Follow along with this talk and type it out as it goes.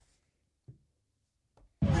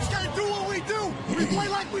do. We play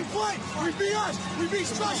like we play. We be us. We be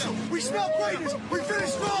special. We smell greatness. We finish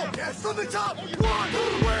strong. From the top.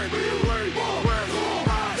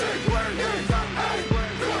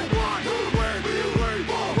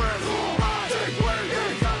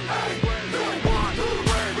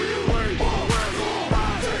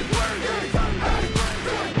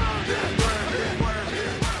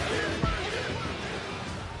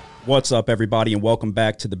 What's up, everybody, and welcome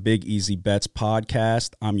back to the Big Easy Bets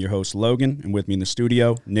podcast. I'm your host, Logan, and with me in the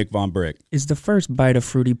studio, Nick Von Brick. Is the first bite of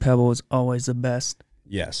Fruity Pebbles always the best?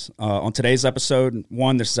 Yes. On today's episode,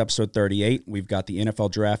 this is episode 38. We've got the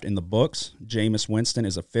NFL draft in the books. Jameis Winston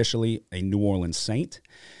is officially a New Orleans Saint.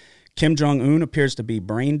 Kim Jong-un appears to be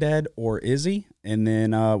brain dead, or is he? And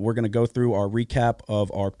then we're going to go through our recap of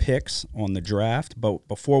our picks on the draft. But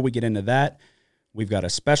before we get into that, we've got a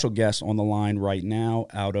special guest on the line right now.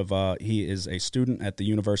 He is a student at the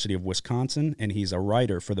University of Wisconsin, and he's a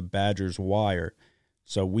writer for the Badgers Wire.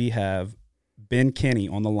 So we have Ben Kinney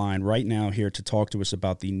on the line right now here to talk to us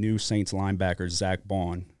about the new Saints linebacker, Zack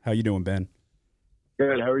Baun. How you doing, Ben?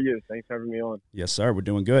 Good. How are you? Thanks for having me on. Yes, sir. We're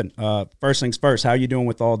doing good. First things first, how you doing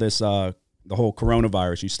with all this, the whole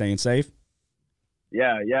coronavirus? You staying safe?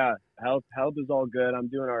 Yeah. Health is all good. I'm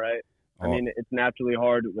doing all right. I mean, it's naturally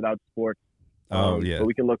hard without sports. Yeah. But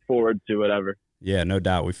we can look forward to whatever. Yeah, no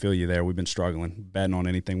doubt. We feel you there. We've been struggling, betting on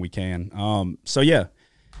anything we can.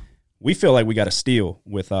 We feel like we got a steal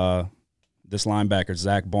with this linebacker,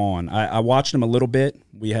 Zack Baun. I watched him a little bit.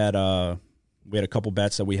 We had a couple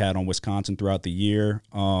bets that we had on Wisconsin throughout the year.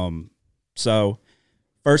 So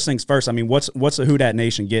first things first, I mean, what's the Who Dat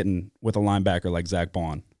Nation getting with a linebacker like Zack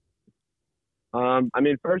Baun?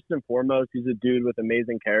 First and foremost, he's a dude with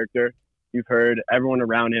amazing character. You've heard everyone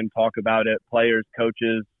around him talk about it, players,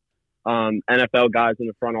 coaches, NFL guys in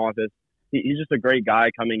the front office. He's just a great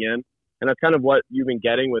guy coming in. And that's kind of what you've been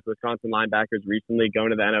getting with Wisconsin linebackers recently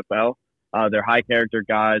going to the NFL. They're high-character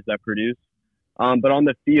guys that produce. But on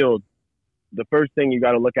the field, the first thing you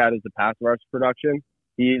got to look at is the pass rush production.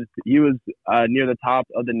 He was near the top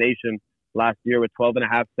of the nation last year with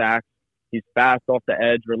 12.5 sacks. He's fast off the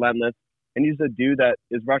edge, relentless. And he's a dude that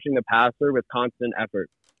is rushing the passer with constant effort.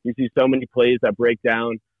 You see so many plays that break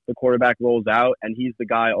down, the quarterback rolls out, and he's the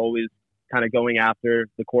guy always kind of going after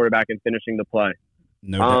the quarterback and finishing the play.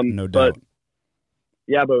 No doubt.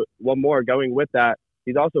 But one more, going with that,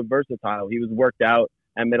 he's also versatile. He was worked out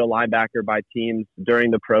at middle linebacker by teams during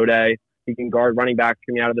the pro day. He can guard running backs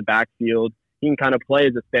coming out of the backfield. He can kind of play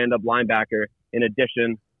as a stand-up linebacker in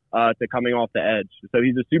addition to coming off the edge. So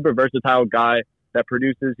he's a super versatile guy that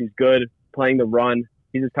produces. He's good playing the run.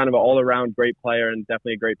 He's just kind of an all-around great player and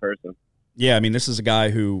definitely a great person. Yeah, this is a guy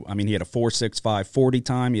who, he had a 4.65 40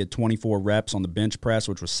 time. He had 24 reps on the bench press,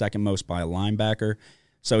 which was second most by a linebacker.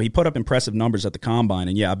 So he put up impressive numbers at the combine.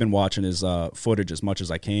 And, I've been watching his footage as much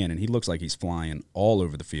as I can, and he looks like he's flying all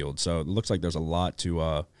over the field. So it looks like there's a lot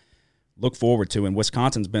to look forward to. And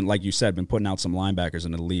Wisconsin's been, like you said, been putting out some linebackers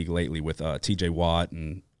in the league lately with T.J. Watt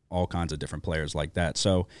and all kinds of different players like that.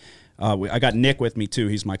 So I got Nick with me, too.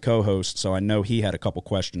 He's my co-host, so I know he had a couple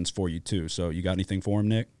questions for you, too. So you got anything for him,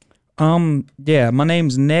 Nick? Yeah, my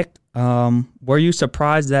name's Nick. Were you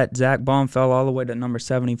surprised that Zack Baun fell all the way to number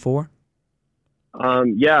 74?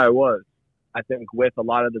 Yeah, I was. I think with a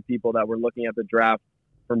lot of the people that were looking at the draft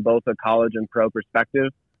from both a college and pro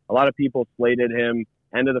perspective, a lot of people slated him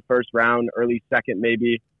end of the first round, early second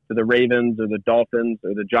maybe, to the Ravens or the Dolphins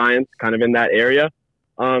or the Giants, kind of in that area.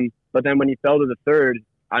 But then when he fell to the third,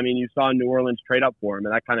 you saw New Orleans trade up for him,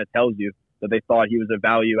 and that kind of tells you that they thought he was a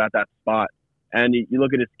value at that spot. And you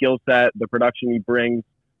look at his skill set, the production he brings.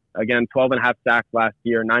 Again, 12.5 sacks last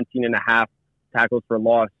year, 19.5 tackles for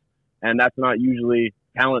loss. And that's not usually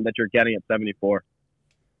talent that you're getting at 74.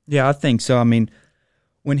 Yeah, I think so.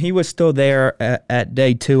 When he was still there at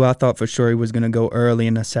day 2, I thought for sure he was going to go early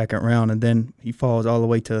in the second round, and then he falls all the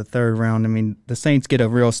way to the third round. The Saints get a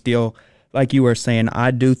real steal. Like you were saying,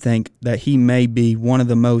 I do think that he may be one of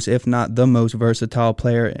the most, if not the most versatile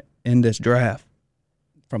player in this draft.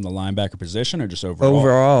 From the linebacker position or just overall?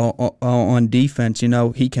 Overall, on defense,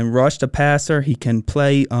 he can rush the passer. He can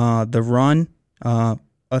play the run.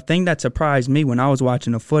 A thing that surprised me when I was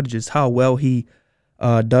watching the footage is how well he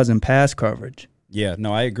does in pass coverage. Yeah,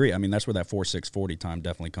 no, I agree. That's where that 4.6 40 time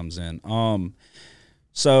definitely comes in.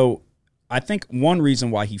 So I think one reason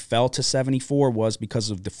why he fell to 74 was because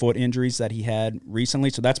of the foot injuries that he had recently.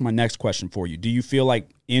 So that's my next question for you. Do you feel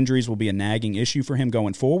like injuries will be a nagging issue for him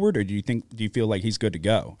going forward, or do you feel like he's good to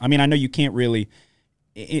go? I know you can't really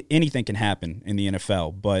anything can happen in the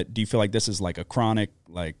NFL, but do you feel like this is like a chronic,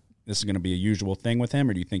 like this is going to be a usual thing with him,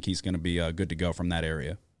 or do you think he's going to be good to go from that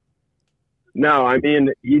area? No, I mean,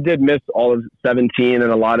 he did miss all of 17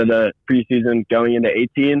 and a lot of the preseason going into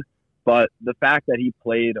 18, but the fact that he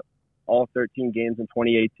played all 13 games in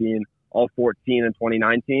 2018, all 14 in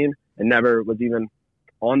 2019, and never was even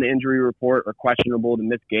on the injury report or questionable to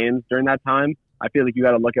miss games during that time, I feel like you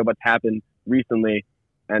got to look at what's happened recently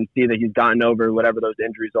and see that he's gotten over whatever those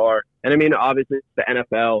injuries are. And I mean, obviously, it's the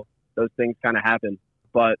NFL, those things kind of happen.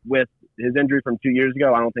 But with his injury from 2 years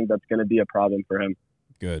ago, I don't think that's going to be a problem for him.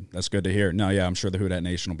 Good. That's good to hear. No, yeah, I'm sure the Who Dat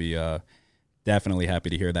Nation will be definitely happy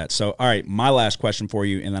to hear that. So, all right, my last question for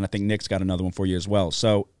you, and then I think Nick's got another one for you as well.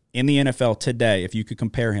 So, in the NFL today, if you could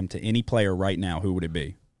compare him to any player right now, who would it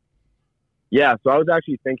be? Yeah, so I was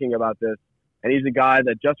actually thinking about this, and he's a guy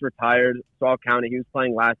that just retired, Saul County. He was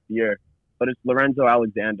playing last year, but it's Lorenzo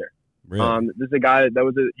Alexander. Really? This is a guy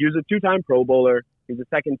that he was a two-time Pro Bowler. He was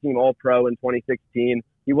a second-team All-Pro in 2016.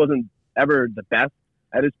 He wasn't ever the best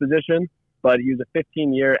at his position, but he was a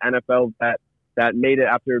 15-year NFL vet that made it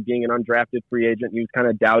after being an undrafted free agent. He was kind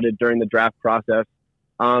of doubted during the draft process.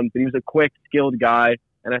 But he was a quick, skilled guy,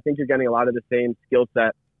 and I think you're getting a lot of the same skill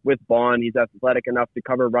set with Bond. He's athletic enough to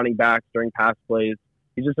cover running backs during pass plays.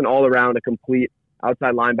 He's just an all-around, a complete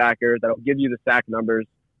outside linebacker that'll give you the sack numbers,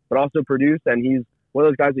 but also produce, and he's one of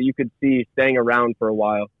those guys that you could see staying around for a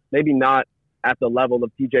while. Maybe not at the level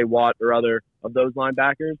of TJ Watt or other of those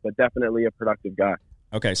linebackers, but definitely a productive guy.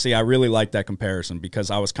 Okay, see, I really like that comparison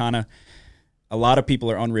because I was kind of – a lot of people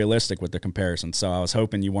are unrealistic with the comparison, so I was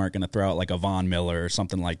hoping you weren't going to throw out like a Von Miller or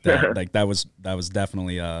something like that. Like that was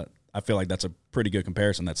definitely I feel like that's a pretty good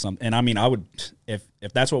comparison. That's something, and I mean, I would if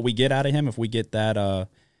that's what we get out of him, if we get that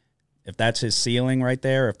if that's his ceiling right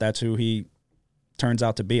there, if that's who he turns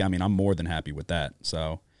out to be, I mean, I'm more than happy with that. So,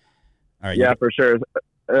 all right, yeah, for sure.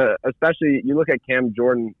 Especially you look at Cam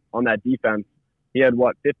Jordan on that defense. He had,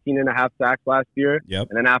 15 and a half sacks last year? Yep.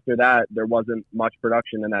 And then after that, there wasn't much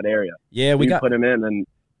production in that area. Yeah, we put him in. And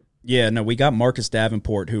yeah, no, we got Marcus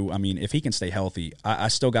Davenport, who, I mean, if he can stay healthy, I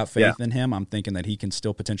still got faith in him. I'm thinking that he can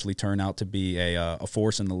still potentially turn out to be a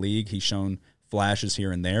force in the league. He's shown flashes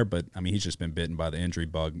here and there, but, I mean, he's just been bitten by the injury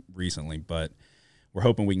bug recently. But we're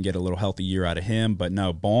hoping we can get a little healthy year out of him. But,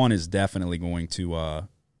 no, Bond is definitely going to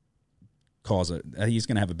he's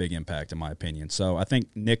going to have a big impact in my opinion. So I think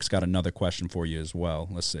Nick's got another question for you as well.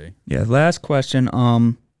 Let's see. Yeah, last question.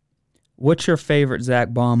 What's your favorite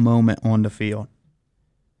Zach Bond moment on the field?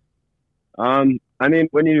 I mean,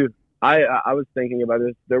 I was thinking about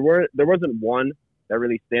this. There wasn't one that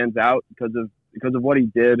really stands out because of what he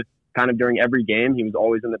did kind of during every game. He was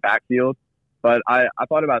always in the backfield. But I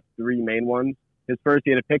thought about three main ones. His first, he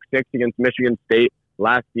had a pick six against Michigan State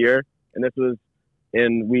last year, and this was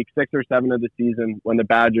in week 6 or 7 of the season when the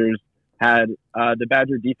Badger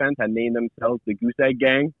defense had named themselves the Goose Egg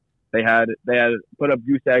Gang. They had put up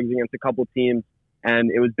goose eggs against a couple teams, and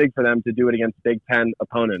it was big for them to do it against Big Ten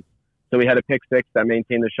opponents. So we had a pick six that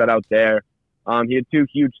maintained the shutout there. He had 2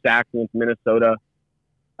 huge sacks against Minnesota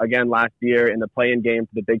again last year in the play-in game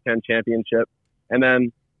for the Big Ten championship. And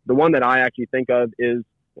then the one that I actually think of is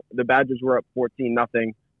the Badgers were up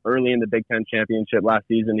 14-0 early in the Big Ten championship last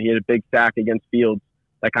season. He had a big sack against Fields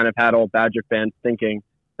that kind of had all Badger fans thinking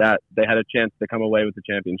that they had a chance to come away with the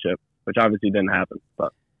championship, which obviously didn't happen.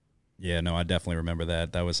 But yeah, no, I definitely remember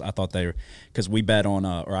that. I thought because we bet on,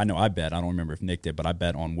 or I know I bet, I don't remember if Nick did, but I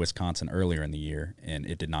bet on Wisconsin earlier in the year, and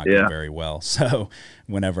it did not go very well. So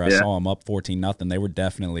whenever I saw them up 14-0, they were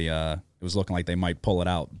definitely, it was looking like they might pull it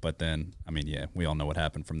out. But then, I mean, yeah, we all know what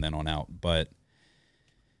happened from then on out. But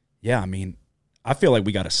yeah, I mean, I feel like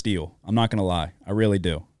we got a steal. I'm not going to lie. I really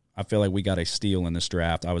do. I feel like we got a steal in this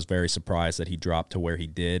draft. I was very surprised that he dropped to where he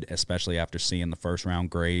did, especially after seeing the first-round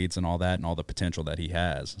grades and all that and all the potential that he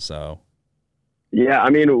has. So, yeah, I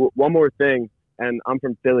mean, one more thing, and I'm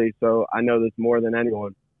from Philly, so I know this more than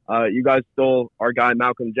anyone. You guys stole our guy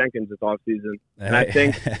Malcolm Jenkins this offseason. And I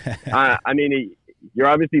think, I mean, you're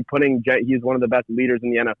obviously he's one of the best leaders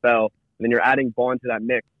in the NFL, and then you're adding Bond to that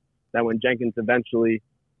mix that when Jenkins eventually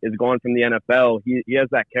is gone from the NFL, he has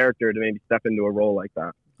that character to maybe step into a role like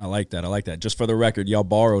that. I like that. Just for the record, y'all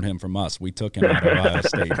borrowed him from us. We took him out of Ohio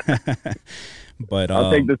State. But I'll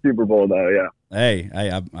take the Super Bowl, though, yeah. Hey,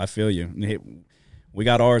 I feel you. We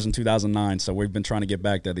got ours in 2009, so we've been trying to get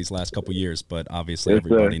back there these last couple years, but obviously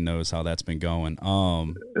everybody knows how that's been going.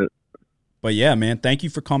 But, yeah, man, thank you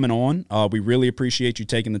for coming on. We really appreciate you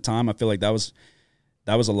taking the time. I feel like that was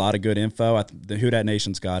a lot of good info. The Who Dat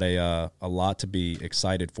Nation's got a lot to be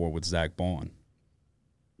excited for with Zach Bond.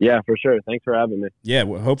 Yeah, for sure. Thanks for having me. Yeah,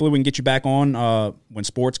 well, hopefully we can get you back on when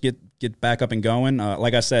sports get back up and going.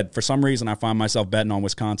 Like I said, for some reason I find myself betting on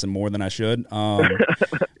Wisconsin more than I should.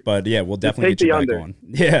 But yeah, we'll definitely get you back on.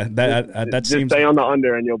 Yeah, that seems. Just stay on the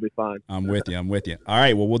under and you'll be fine. I'm with you. All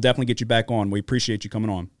right, well, we'll definitely get you back on. We appreciate you coming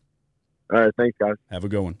on. All right, thanks, guys. Have a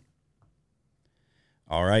good one.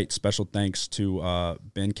 All right, special thanks to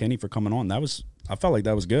Ben Kinney for coming on. I felt like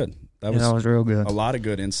that was good. That was real good. A lot of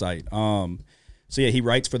good insight. So, yeah, he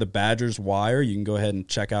writes for the Badgers Wire. You can go ahead and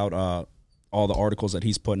check out all the articles that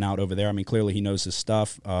he's putting out over there. I mean, clearly he knows his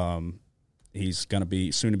stuff. He's going to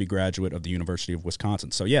be soon to be graduate of the University of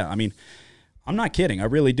Wisconsin. So, yeah, I mean, I'm not kidding. I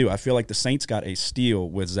really do. I feel like the Saints got a steal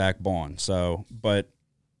with Zach Bond. So, but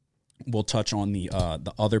we'll touch on the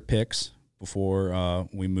other picks before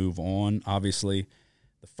we move on. Obviously,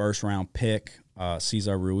 the first-round pick,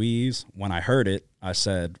 Cesar Ruiz, when I heard it, I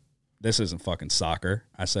said, this isn't fucking soccer.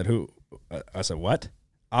 I said, who? I said, what?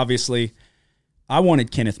 Obviously, I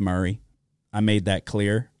wanted Kenneth Murray. I made that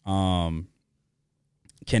clear. Kenneth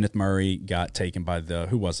Murray got taken by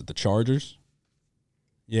the Chargers?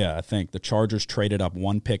 Yeah, I think the Chargers traded up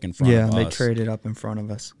one pick in front of us. Yeah, they traded up in front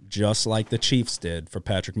of us. Just like the Chiefs did for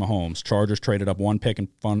Patrick Mahomes. Chargers traded up one pick in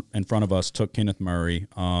front of us, took Kenneth Murray.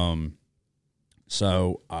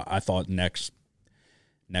 So I thought next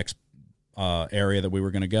area that we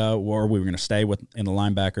were going to go, or we were going to stay in the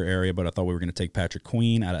linebacker area, but I thought we were going to take Patrick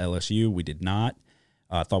Queen out of LSU. We did not.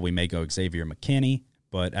 I thought we may go Xavier McKinney,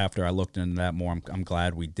 but after I looked into that more, I'm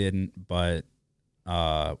glad we didn't. But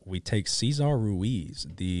we take Cesar Ruiz,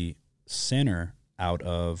 the center out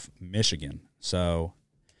of Michigan. So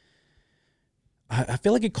I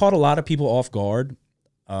feel like it caught a lot of people off guard.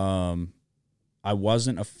 I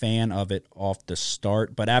wasn't a fan of it off the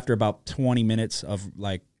start, but after about 20 minutes of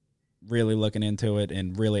like really looking into it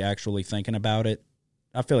and really actually thinking about it,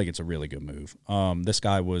 I feel like it's a really good move. This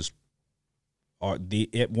guy was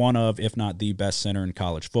one of, if not the best center in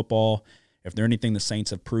college football. If there's anything the Saints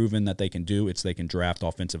have proven that they can do, it's they can draft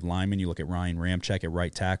offensive linemen. You look at Ryan Ramczyk at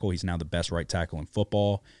right tackle. He's now the best right tackle in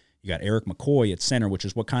football. You got Eric McCoy at center, which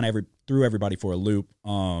is what kind of threw everybody for a loop.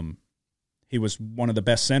 He was one of the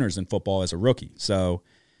best centers in football as a rookie. So,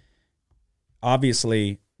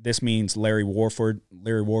 obviously, this means Larry Warford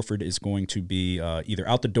is going to be either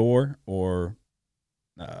out the door or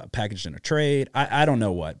packaged in a trade. I don't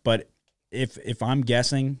know what. But if I'm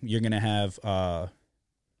guessing, you're going to have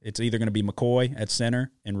it's either going to be McCoy at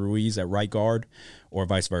center and Ruiz at right guard, or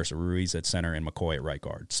vice versa, Ruiz at center and McCoy at right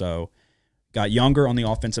guard. So, got younger on the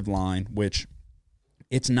offensive line, which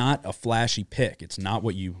it's not a flashy pick. It's not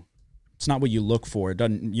what you look for.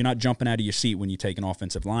 You're not jumping out of your seat when you take an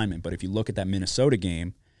offensive lineman. But if you look at that Minnesota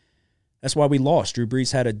game, that's why we lost. Drew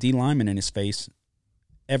Brees had a D lineman in his face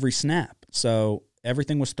every snap. So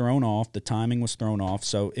everything was thrown off. The timing was thrown off.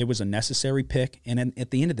 So it was a necessary pick. And at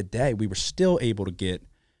the end of the day, we were still able to get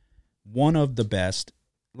one of the best.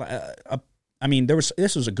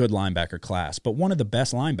 This was a good linebacker class, but one of the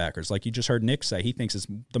best linebackers, like you just heard Nick say, he thinks is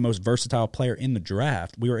the most versatile player in the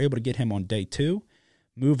draft. We were able to get him on day 2.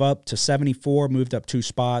 Move up to 74, moved up 2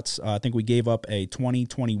 spots. I think we gave up a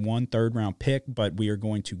 2021 third-round pick, but we are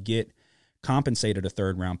going to get compensated a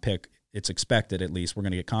third-round pick. It's expected, at least. We're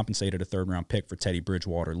going to get compensated a third-round pick for Teddy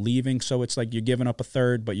Bridgewater leaving. So it's like you're giving up a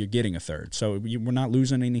third, but you're getting a third. So we're not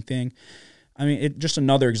losing anything. I mean, just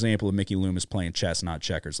another example of Mickey Loomis playing chess, not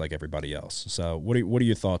checkers, like everybody else. So what are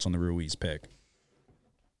your thoughts on the Ruiz pick?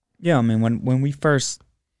 Yeah, I mean, when we first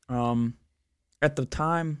at the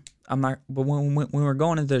time, but when we were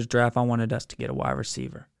going into this draft, I wanted us to get a wide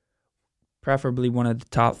receiver, preferably one of the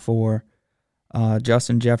top 4.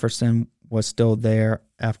 Justin Jefferson was still there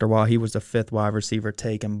after a while. He was the 5th wide receiver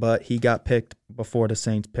taken, but he got picked before the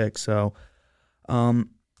Saints pick. So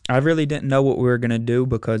I really didn't know what we were going to do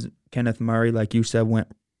because Kenneth Murray, like you said, went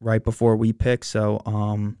right before we picked. So,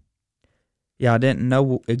 I didn't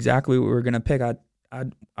know exactly what we were going to pick.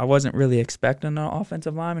 I wasn't really expecting an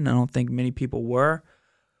offensive lineman. I don't think many people were.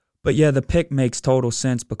 But, yeah, the pick makes total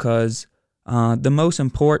sense because the most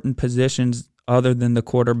important positions other than the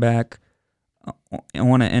quarterback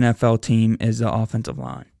on an NFL team is the offensive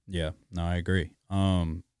line. Yeah, no, I agree.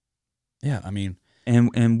 Yeah, I mean.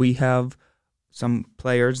 And we have some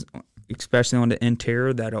players, especially on the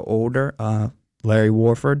interior, that are older. Larry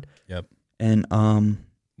Warford. Yep. And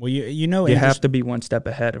well, you have to be one step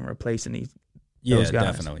ahead in replacing those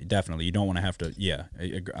guys. Definitely. You don't want to have to. Yeah,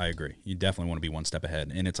 I agree. You definitely want to be one step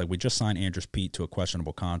ahead. And it's like we just signed Andrus Peat to a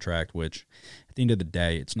questionable contract, which at the end of the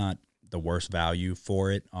day, it's not the worst value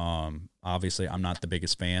for it. Obviously, I'm not the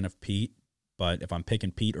biggest fan of Peat, but if I'm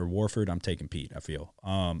picking Peat or Warford, I'm taking Peat. I feel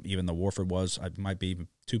even though Warford might be even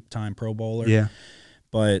 2-time Pro Bowler. Yeah.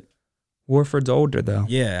 But Warford's older though.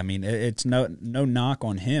 yeah, I mean, it's no knock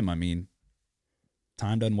on him. I mean,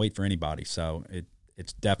 time doesn't wait for anybody, so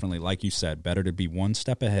it's definitely, like you said, better to be one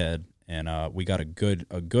step ahead. And we got a good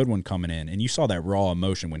one coming in. And you saw that raw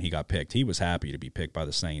emotion when he got picked. He was happy to be picked by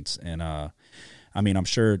the Saints. And I mean, I'm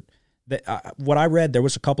sure that what I read, there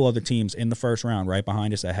was a couple other teams in the first round right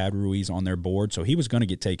behind us that had Ruiz on their board, so he was going to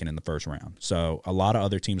get taken in the first round. So a lot of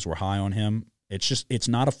other teams were high on him. It's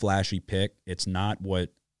not a flashy pick. It's not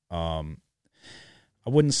what I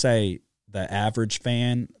wouldn't say the average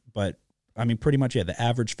fan, but I mean, pretty much, yeah, the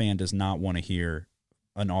average fan does not want to hear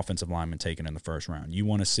an offensive lineman taken in the first round. You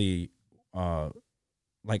want to see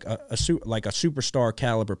like a superstar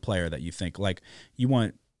caliber player that you think, like, you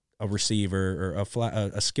want a receiver or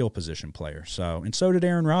a skill position player. So, and so did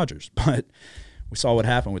Aaron Rodgers. But we saw what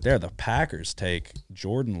happened with there. The Packers take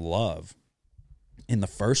Jordan Love in the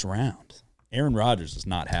first round. Aaron Rodgers is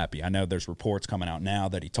not happy. I know there's reports coming out now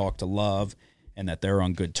that he talked to Love and that they're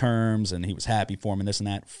on good terms and he was happy for him and this and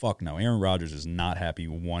that. Fuck no. Aaron Rodgers is not happy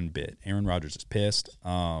one bit. Aaron Rodgers is pissed.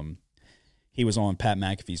 He was on Pat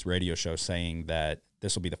McAfee's radio show saying that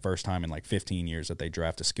this will be the first time in like 15 years that they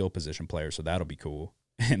draft a skill position player, so that'll be cool.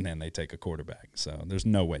 And then they take a quarterback. So there's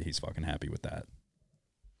no way he's fucking happy with that.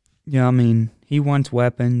 Yeah, I mean, he wants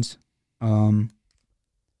weapons. But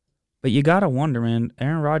you got to wonder, man,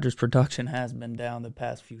 Aaron Rodgers' production has been down the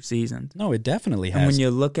past few seasons. No, it definitely has. And when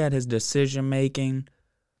you look at his decision-making,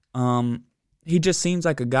 he just seems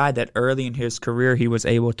like a guy that early in his career he was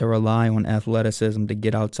able to rely on athleticism to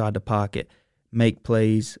get outside the pocket, make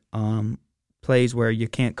plays, plays where you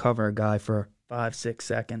can't cover a guy for 5-6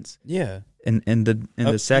 seconds. Yeah. In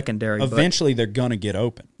the secondary. Eventually, they're going to get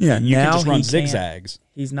open. Yeah, you now can just run he zigzags.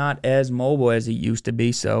 He's not as mobile as he used to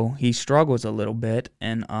be, so he struggles a little bit.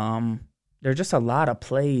 And there's just a lot of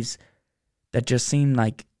plays that just seem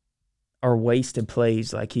like are wasted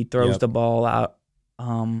plays. Like he throws the ball out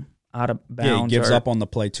of bounds. Yeah, he gives up on the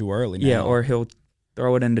play too early now. Yeah, or he'll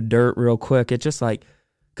throw it in the dirt real quick. It's just like,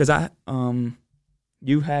 because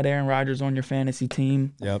you had Aaron Rodgers on your fantasy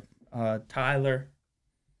team. Yep. Tyler,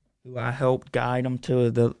 who I helped guide him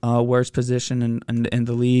to the worst position in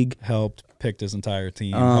the league. Picked his entire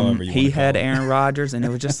team. However you he want to had call it. Aaron Rodgers, and it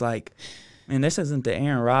was just like, man, this isn't the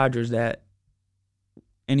Aaron Rodgers that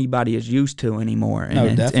anybody is used to anymore. And No,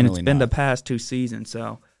 it's definitely been not. the past 2 seasons.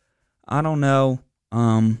 So I don't know.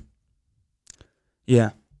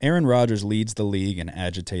 Yeah. Aaron Rodgers leads the league in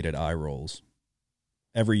agitated eye rolls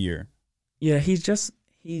every year. Yeah,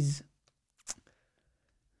 he's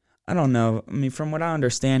I don't know. I mean, from what I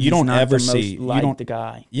understand, You he's don't not ever the most see- you liked don't-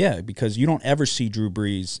 guy. Yeah, because you don't ever see Drew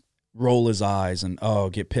Brees roll his eyes and,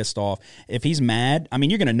 get pissed off. If he's mad, I mean,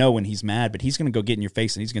 you're going to know when he's mad, but he's going to go get in your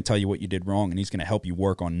face and he's going to tell you what you did wrong and he's going to help you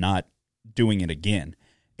work on not doing it again.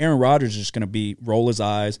 Aaron Rodgers is just going to roll his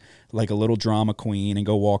eyes like a little drama queen and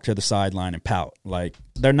go walk to the sideline and pout. Like,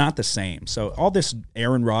 they're not the same. So all this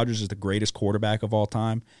Aaron Rodgers is the greatest quarterback of all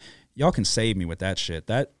time, y'all can save me with that shit.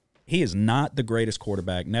 He is not the greatest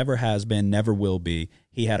quarterback, never has been, never will be.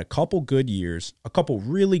 He had a couple good years, a couple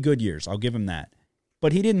really good years. I'll give him that.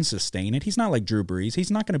 But he didn't sustain it. He's not like Drew Brees.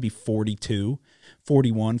 He's not going to be 42,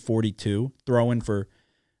 41, 42, throwing for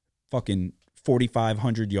fucking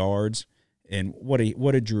 4,500 yards. And what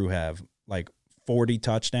did Drew have? Like 40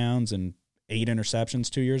 touchdowns and 8 interceptions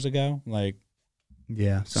 2 years ago? Like,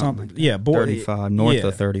 Yeah, something. like that. Yeah, 35, north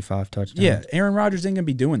of 35 touchdowns. Yeah, Aaron Rodgers ain't going to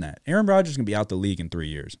be doing that. Aaron Rodgers is going to be out the league in 3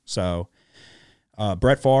 years. So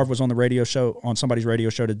Brett Favre was on the radio show, on somebody's radio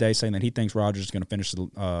show today, saying that he thinks Rodgers is going to finish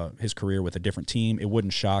his career with a different team. It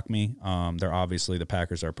wouldn't shock me. The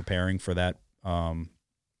Packers are preparing for that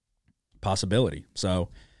possibility. So,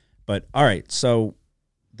 but all right. So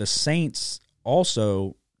the Saints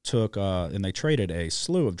also took and they traded a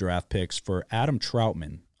slew of draft picks for Adam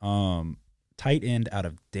Troutman, tight end out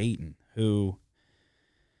of Dayton, who,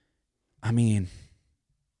 I mean,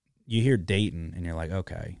 you hear Dayton and you're like,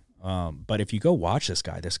 okay. But if you go watch this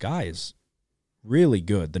guy is really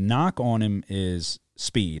good. The knock on him is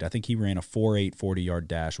speed. I think he ran a 4.8 40-yard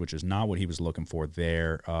dash, which is not what he was looking for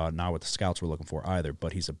there, not what the scouts were looking for either.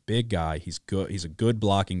 But he's a big guy. He's good. He's a good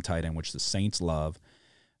blocking tight end, which the Saints love.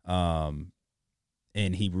 And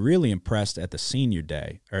he really impressed at the Senior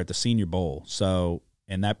Day, or at the Senior Bowl. So,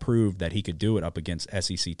 and that proved that he could do it up against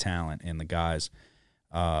SEC talent and the guys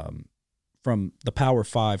from the Power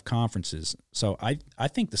 5 conferences. So I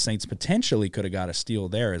think the Saints potentially could have got a steal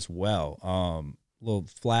there as well. Little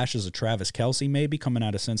flashes of Travis Kelce maybe coming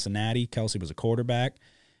out of Cincinnati. Kelce was a quarterback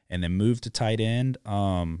and then moved to tight end.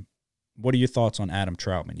 What are your thoughts on Adam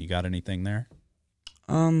Troutman? You got anything there?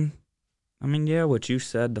 I mean, yeah, what you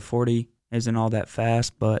said, the 40 isn't all that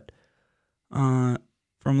fast, but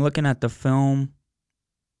from looking at the film,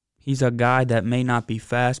 he's a guy that may not be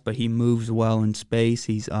fast, but he moves well in space.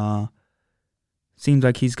 He's seems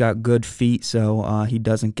like he's got good feet, so he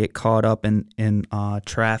doesn't get caught up in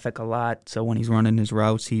traffic a lot. So when he's running his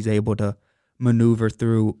routes, he's able to maneuver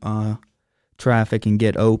through traffic and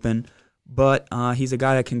get open. But he's a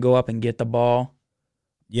guy that can go up and get the ball.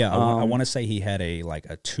 Yeah, I want to say he had a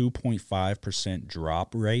 2.5%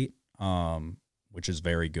 drop rate, which is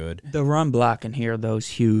very good. The run blocking here, though, is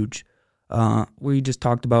huge. We just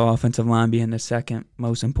talked about offensive line being the second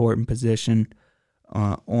most important position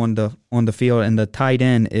on the field, and the tight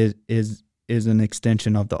end is an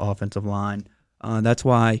extension of the offensive line. That's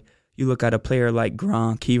why you look at a player like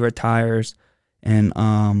Gronk, he retires, and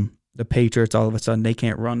the Patriots all of a sudden they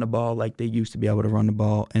can't run the ball like they used to be able to run the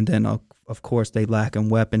ball, and then of course they lack in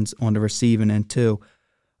weapons on the receiving end too.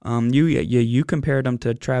 You compared him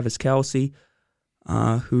to Travis Kelce,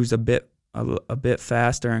 who's a bit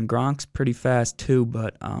faster, and Gronk's pretty fast too.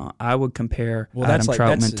 But I would compare Adam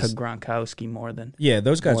Troutman to Gronkowski more than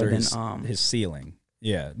those guys are his ceiling.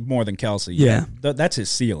 Yeah, more than Kelce. Yeah, that's his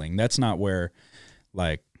ceiling. That's not where,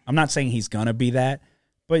 I'm not saying he's gonna be that,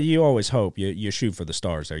 but you always hope you shoot for the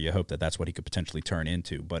stars there. You hope that that's what he could potentially turn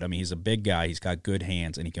into. But I mean, he's a big guy. He's got good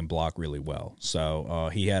hands and he can block really well. So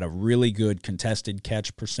he had a really good contested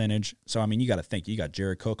catch percentage. So I mean, you got to think. You got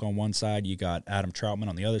Jared Cook on one side. You got Adam Troutman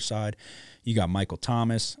on the other side. You got Michael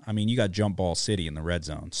Thomas. I mean, you got jump ball city in the red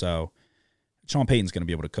zone. So Sean Payton's going to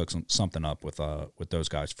be able to cook something up with those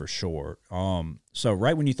guys for sure. So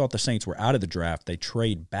right when you thought the Saints were out of the draft, they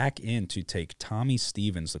trade back in to take Tommy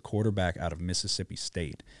Stevens, the quarterback out of Mississippi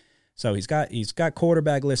State. So he's got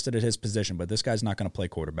quarterback listed at his position, but this guy's not going to play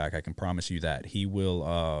quarterback. I can promise you that. He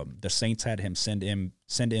will. The Saints had him send in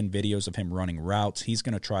videos of him running routes. He's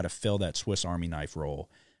going to try to fill that Swiss Army knife role.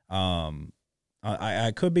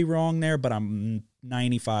 I could be wrong there, but I'm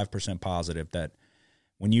 95% positive that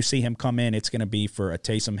when you see him come in, it's going to be for a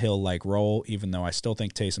Taysom Hill-like role, even though I still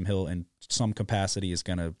think Taysom Hill in some capacity is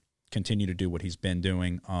going to continue to do what he's been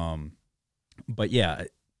doing. But, yeah,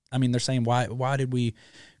 I mean, they're saying, why did we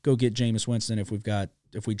go get Jameis Winston if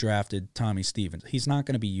we drafted Tommy Stevens? He's not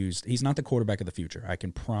going to be used. He's not the quarterback of the future. I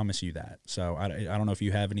can promise you that. So I don't know if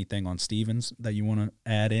you have anything on Stevens that you want to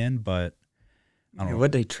add in, but I don't know.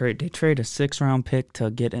 What they trade? They trade a 6th-round pick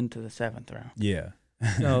to get into the 7th round. Yeah.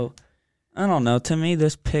 So I don't know. To me,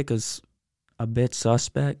 this pick is a bit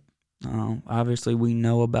suspect. Obviously, we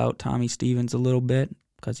know about Tommy Stevens a little bit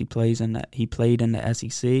because he played in the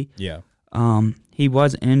SEC. Yeah. He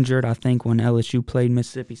was injured, I think, when LSU played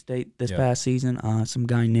Mississippi State this past season. Some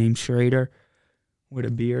guy named Schrader with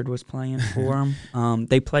a beard was playing for him.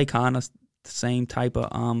 They play kind of the same type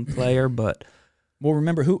of player, but. Well,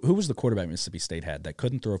 remember, who was the quarterback Mississippi State had that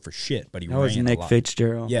couldn't throw for shit, but he ran a lot? That was Nick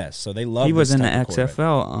Fitzgerald. Yes, so they love. He was this in the type of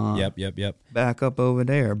XFL. Yep. Back up over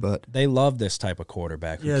there, but they love this type of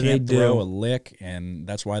quarterback who can't throw a lick, and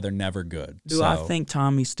that's why they're never good. I think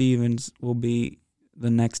Tommy Stevens will be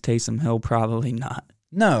the next Taysom Hill? Probably not.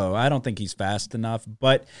 No, I don't think he's fast enough,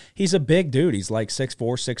 but he's a big dude. He's like 6'4",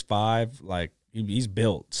 6'5", like he's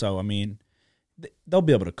built. So I mean, they'll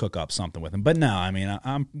be able to cook up something with him. But no, I mean,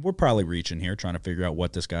 we're probably reaching here trying to figure out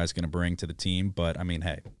what this guy's going to bring to the team. But I mean,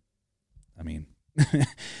 hey,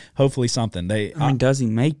 hopefully something. Does he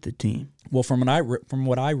make the team? Well, from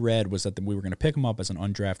what I read was that we were going to pick him up as an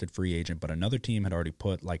undrafted free agent, but another team had already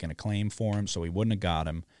put like an acclaim for him, so he wouldn't have got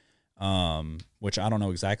him. Which I don't know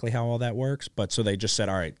exactly how all that works, but so they just said,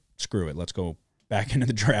 all right, screw it, let's go back into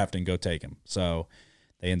the draft and go take him. So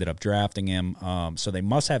they ended up drafting him. So they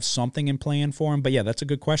must have something in plan for him. But yeah, that's a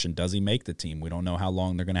good question. Does he make the team? We don't know how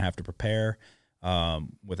long they're going to have to prepare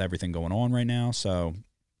with everything going on right now. So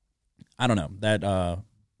I don't know. That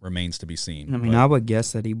remains to be seen. I mean, I would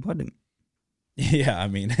guess that he wouldn't. Yeah, I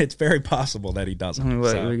mean, it's very possible that he doesn't. I mean,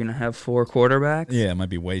 we're going to have 4 quarterbacks? Yeah, it might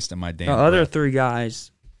be wasting my damn The other 3 guys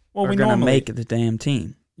are going to make the damn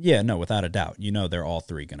team. Yeah, no, without a doubt. You know they're all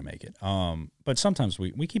 3 going to make it. But sometimes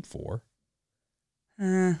we keep 4.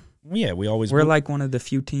 Yeah, we're like one of the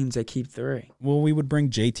few teams that keep 3. Well, we would bring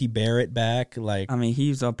JT Barrett back. Like, I mean,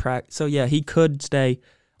 he's a practice. So yeah, he could stay.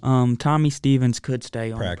 Tommy Stevens could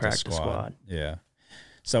stay on the practice squad. Yeah.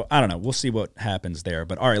 So I don't know. We'll see what happens there.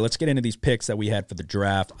 But all right, let's get into these picks that we had for the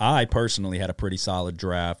draft. I personally had a pretty solid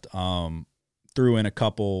draft. Threw in a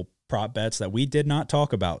couple prop bets that we did not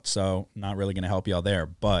talk about, so not really going to help y'all there.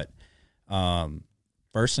 But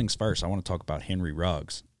first things first, I want to talk about Henry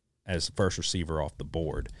Ruggs as first receiver off the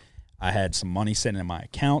board. I had some money sitting in my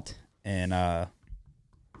account, and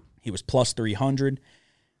he was plus 300.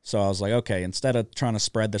 So I was like, okay, instead of trying to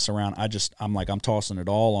spread this around, I'm tossing it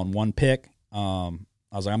all on one pick.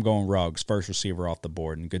 I was like, I'm going Ruggs, first receiver off the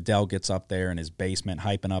board. And Goodell gets up there in his basement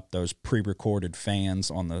hyping up those pre-recorded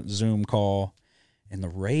fans on the Zoom call. And the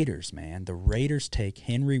Raiders, man, the Raiders take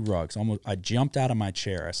Henry Ruggs. I jumped out of my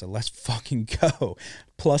chair. I said, let's fucking go.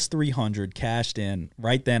 Plus 300, cashed in.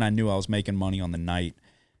 Right then I knew I was making money on the night.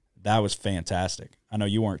 That was fantastic. I know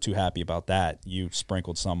you weren't too happy about that. You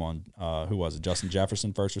sprinkled some on, who was it, Justin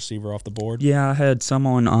Jefferson, first receiver off the board? Yeah, I had some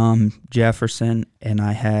on Jefferson, and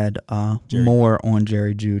I had more on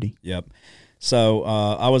Jerry Jeudy. Yep. So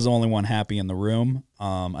I was the only one happy in the room.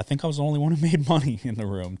 I think I was the only one who made money in the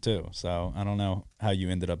room, too. So I don't know how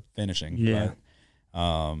you ended up finishing. Yeah.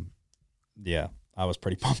 But, yeah, I was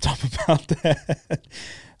pretty pumped up about that.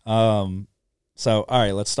 So, all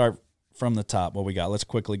right, let's start from the top. What we got? Let's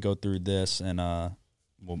quickly go through this, and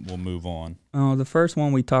we'll move on. The first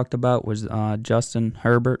one we talked about was Justin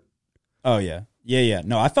Herbert. Oh, yeah. Yeah.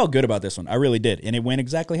 No, I felt good about this one. I really did, and it went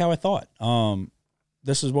exactly how I thought.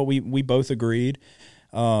 This is what we both agreed.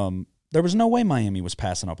 There was no way Miami was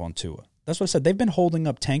passing up on Tua. That's what I said. They've been holding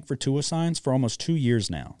up tank for Tua signs for almost 2 years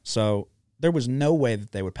now. So there was no way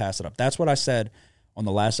that they would pass it up. That's what I said on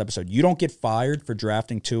the last episode. You don't get fired for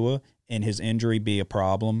drafting Tua and his injury be a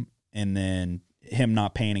problem and then him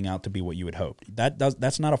not panning out to be what you had hoped.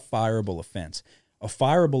 That's not a fireable offense. A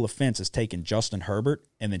fireable offense is taking Justin Herbert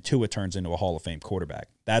and then Tua turns into a Hall of Fame quarterback.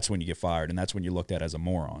 That's when you get fired, and that's when you're looked at as a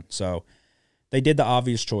moron. So they did the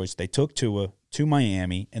obvious choice. They took Tua to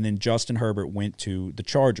Miami, and then Justin Herbert went to the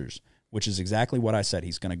Chargers, which is exactly what I said.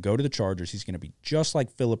 He's going to go to the Chargers. He's going to be just like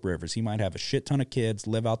Phillip Rivers. He might have a shit ton of kids,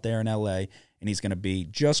 live out there in L.A., and he's going to be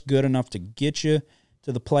just good enough to get you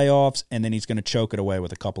to the playoffs, and then he's going to choke it away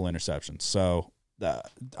with a couple interceptions. So,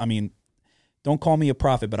 I mean, don't call me a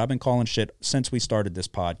prophet, but I've been calling shit since we started this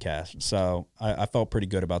podcast. So I felt pretty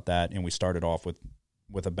good about that, and we started off with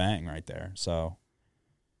a bang right there. So,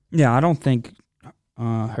 yeah, I don't think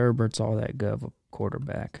Herbert's all that good of a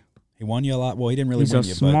quarterback. He won you a lot. Well, he didn't really He's win a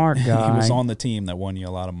you, smart but guy. he was on the team that won you a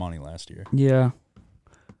lot of money last year. Yeah.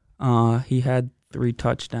 He had 3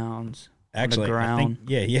 touchdowns. Actually, on the ground. I think,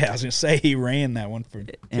 yeah, I was going to say he ran that one for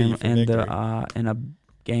you for victory. In a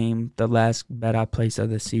game, the last bet I placed of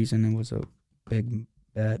the season, it was a big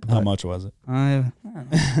bet. How much was it? I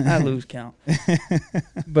don't know. I lose count.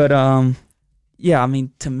 But, yeah, I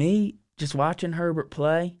mean, to me, just watching Herbert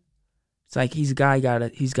play, it's like he's got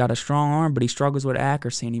a strong arm, but he struggles with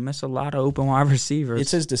accuracy, and he missed a lot of open wide receivers.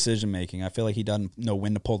 It's his decision making. I feel like he doesn't know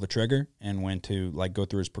when to pull the trigger and when to go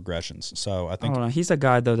through his progressions. So I think he's a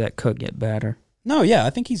guy though that could get better. No, yeah, I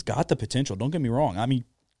think he's got the potential. Don't get me wrong. I mean,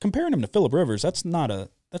 comparing him to Phillip Rivers, that's not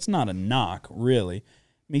a knock, really.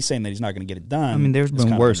 Me saying that he's not going to get it done. I mean, there's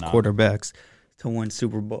been worse quarterbacks to win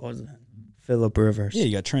Super Bowls than Phillip Rivers. Yeah,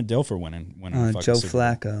 you got Trent Dilfer winning Joe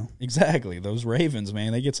Flacco. Exactly. Those Ravens,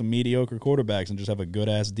 man, they get some mediocre quarterbacks and just have a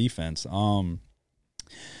good-ass defense.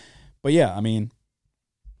 But, yeah, I mean.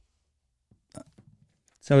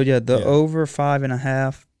 So, yeah, over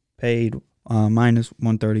 5.5 paid minus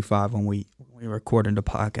 135 when we recorded the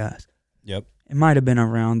podcast. Yep. It might have been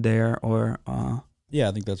around there or. Yeah,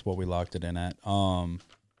 I think that's what we locked it in at. All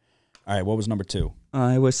right, what was number 2?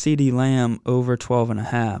 It was CeeDee Lamb over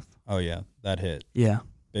 12.5. Oh, yeah, that hit. Yeah.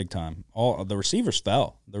 Big time. All the receivers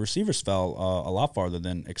fell. The receivers fell a lot farther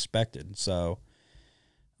than expected. So,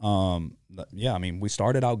 yeah, I mean, we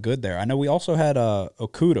started out good there. I know we also had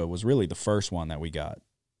Okudah was really the first one that we got.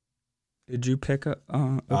 Did you pick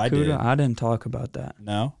Okudah? I did. I didn't talk about that.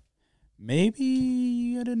 No?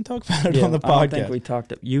 Maybe I didn't talk about it on the podcast. I don't think we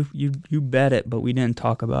talked. You bet it, but we didn't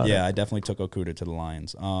talk about it. Yeah, I definitely took Okudah to the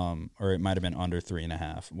Lions. Or it might have been under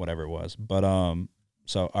 3.5, whatever it was. But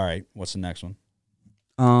so all right, what's the next one?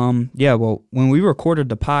 Yeah, well, when we recorded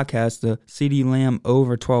the podcast, the CeeDee Lamb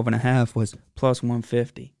over 12.5 was plus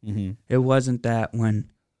 150. Mm-hmm. It wasn't that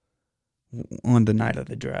on the night of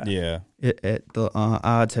the draft. Yeah, the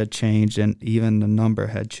odds had changed, and even the number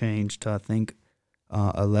had changed to I think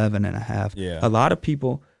 11.5. Yeah, a lot of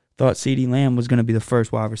people thought CeeDee Lamb was going to be the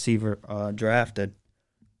first wide receiver drafted.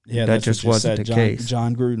 Yeah, that just wasn't the case.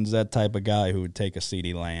 John Gruden's that type of guy who would take a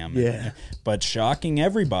CeeDee Lamb. Yeah. But shocking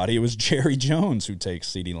everybody, it was Jerry Jones who takes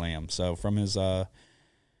CeeDee Lamb. So from his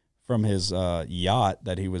yacht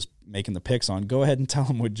that he was making the picks on, go ahead and tell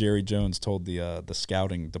him what Jerry Jones told the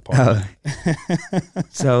scouting department.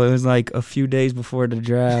 So it was like a few days before the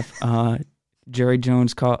draft, Jerry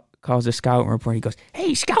Jones calls the scouting report. He goes,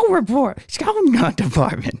 "Hey, scouting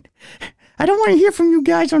department. I don't want to hear from you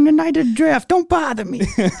guys on the night of the draft. Don't bother me.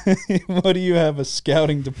 What do you have a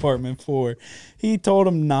scouting department for? He told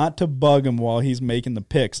him not to bug him while he's making the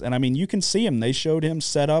picks. And, I mean, you can see him. They showed him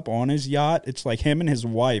set up on his yacht. It's like him and his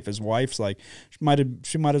wife. His wife's like,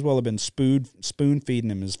 she might as well have been spoon-feeding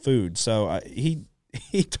him his food. So he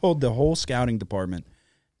told the whole scouting department,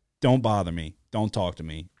 don't bother me. Don't talk to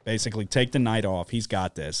me. Basically, take the night off. He's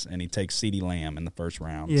got this. And he takes CeeDee Lamb in the first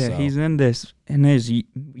round. Yeah, so. He's in his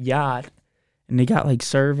yacht. And they got, like,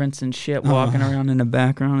 servants and shit walking around in the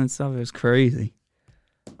background and stuff. It was crazy.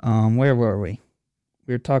 Where were we?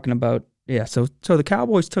 We were talking about, so the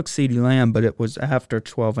Cowboys took CeeDee Lamb, but it was after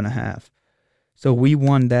 12.5. So we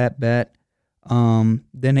won that bet.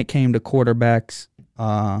 Then it came to quarterbacks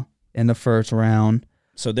in the first round.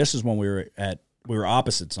 So this is when we were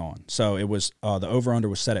opposites on. So it was the over-under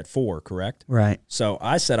was set at 4, correct? Right. So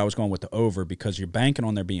I said I was going with the over because you're banking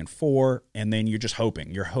on there being 4, and then you're just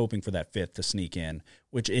hoping. You're hoping for that 5th to sneak in,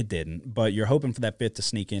 which it didn't. But you're hoping for that 5th to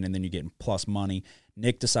sneak in, and then you're getting plus money.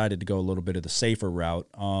 Nick decided to go a little bit of the safer route.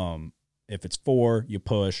 If it's 4, you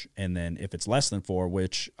push, and then if it's less than 4,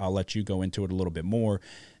 which I'll let you go into it a little bit more,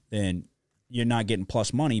 then you're not getting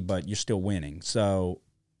plus money, but you're still winning. So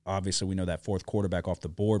obviously, we know that 4th quarterback off the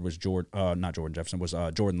board was not Jordan Jefferson, was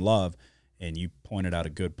Jordan Love, and you pointed out a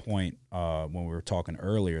good point when we were talking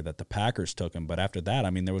earlier that the Packers took him. But after that,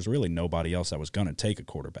 I mean, there was really nobody else that was going to take a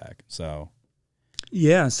quarterback. So,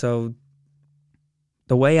 yeah. So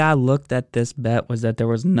the way I looked at this bet was that there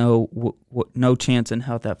was no chance in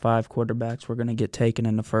hell that 5 quarterbacks were going to get taken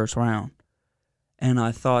in the first round, and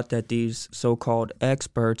I thought that these so-called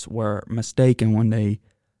experts were mistaken when they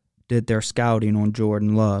did their scouting on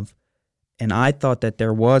Jordan Love. And I thought that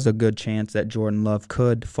there was a good chance that Jordan Love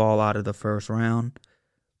could fall out of the first round,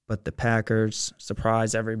 but the Packers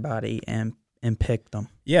surprised everybody and picked them.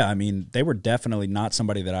 Yeah, I mean, they were definitely not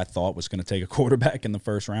somebody that I thought was going to take a quarterback in the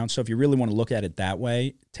first round. So if you really want to look at it that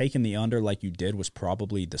way, taking the under like you did was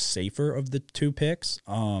probably the safer of the 2 picks.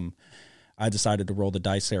 I decided to roll the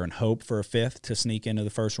dice there and hope for a 5th to sneak into the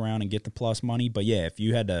first round and get the plus money. But yeah, if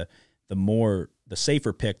you had the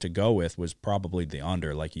safer pick to go with was probably the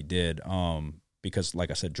under, like you did, because,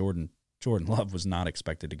 like I said, Jordan Love was not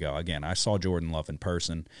expected to go. Again, I saw Jordan Love in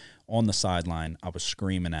person on the sideline. I was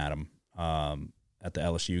screaming at him at the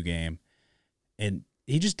LSU game, and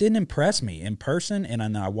he just didn't impress me in person.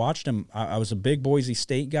 And I watched him. I was a big Boise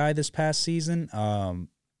State guy this past season,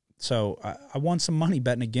 so I won some money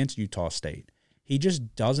betting against Utah State. He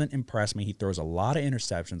just doesn't impress me. He throws a lot of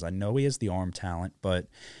interceptions. I know he has the arm talent, but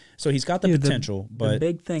so he's got the potential. But the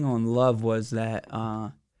big thing on Love was that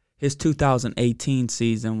his 2018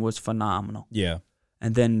 season was phenomenal. Yeah.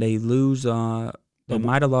 And then they lose they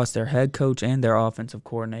might have lost their head coach and their offensive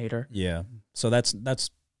coordinator. Yeah. So that's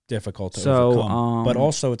difficult to overcome. But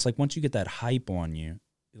also it's like once you get that hype on you,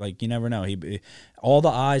 like you never know. All the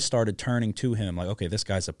eyes started turning to him. Like, okay, this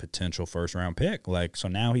guy's a potential first-round pick. Like, so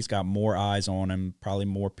now he's got more eyes on him. Probably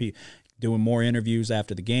more doing more interviews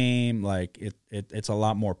after the game. Like, it's a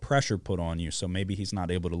lot more pressure put on you. So maybe he's not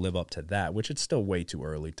able to live up to that, which it's still way too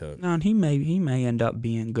early to. No, and he may end up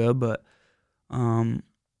being good, but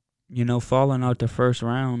falling out the first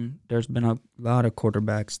round, there's been a lot of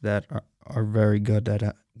quarterbacks that are very good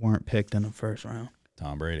that weren't picked in the first round.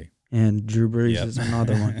 Tom Brady. And Drew Brees is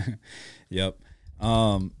another one. Yep.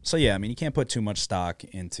 So, yeah, I mean, you can't put too much stock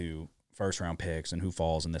into first-round picks and who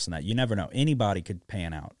falls and this and that. You never know. Anybody could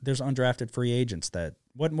pan out. There's undrafted free agents that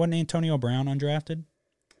 – wasn't Antonio Brown undrafted?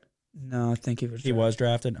 No, I think he was drafted. He was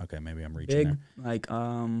drafted? Okay, maybe I'm reaching there. Like,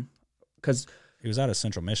 because – he was out of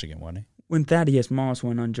Central Michigan, wasn't he? When Thaddeus Moss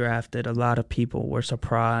went undrafted, a lot of people were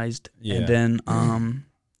surprised. Yeah. And then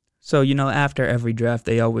so, after every draft,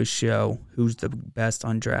 they always show who's the best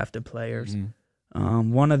undrafted players.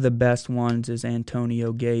 Mm-hmm. One of the best ones is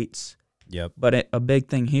Antonio Gates. Yep. But a big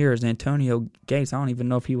thing here is Antonio Gates. I don't even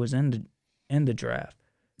know if he was in the draft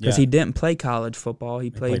because he didn't play college football.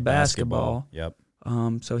 He played basketball. Yep.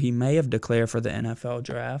 So he may have declared for the NFL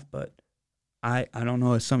draft, but I don't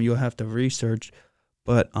know. It's something you'll have to research.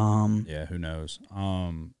 But yeah, who knows?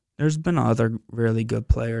 There's been other really good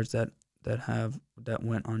players that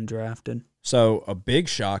went undrafted. So a big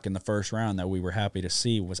shock in the first round that we were happy to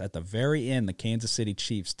see was at the very end, the Kansas City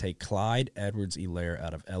Chiefs take Clyde Edwards-Helaire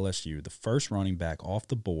out of LSU, the first running back off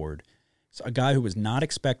the board. So a guy who was not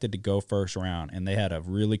expected to go first round, and they had a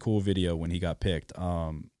really cool video when he got picked.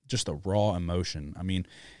 Just the raw emotion. I mean,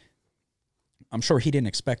 I'm sure he didn't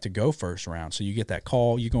expect to go first round. So you get that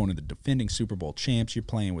call, you go into the defending Super Bowl champs, you're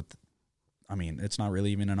playing with, I mean, it's not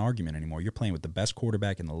really even an argument anymore. You're playing with the best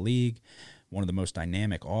quarterback in the league, one of the most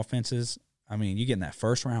dynamic offenses. I mean, you getting that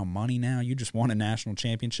first round money now. You just won a national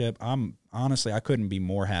championship. I couldn't be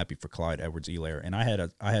more happy for Clyde Edwards-Helaire. And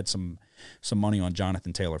I had some money on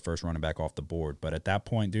Jonathan Taylor, first running back off the board. But at that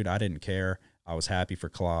point, dude, I didn't care. I was happy for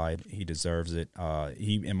Clyde. He deserves it.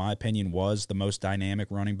 He, in my opinion, was the most dynamic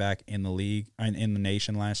running back in the league and in the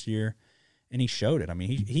nation last year, and he showed it. I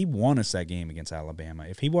mean, he won us that game against Alabama.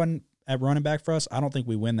 If he wasn't at running back for us, I don't think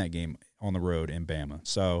we win that game on the road in Bama.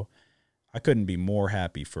 So I couldn't be more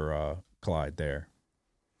happy for Clyde there.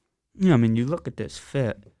 Yeah, I mean, you look at this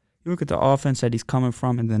fit. You look at the offense that he's coming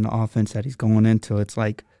from and then the offense that he's going into. It's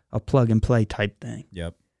like a plug-and-play type thing.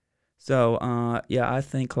 Yep. So, I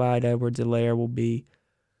think Clyde Edwards-Helaire will be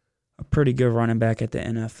a pretty good running back at the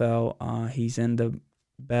NFL. He's in the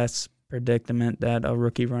best predicament that a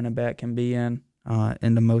rookie running back can be in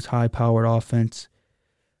the most high-powered offense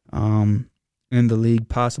in the league,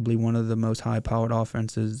 possibly one of the most high-powered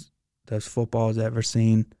offenses that football's ever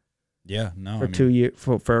seen. Yeah, no. For 2 years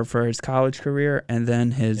for his college career and then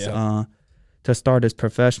his to start his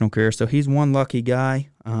professional career. So he's one lucky guy.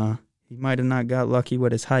 He might have not got lucky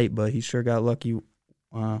with his height, but he sure got lucky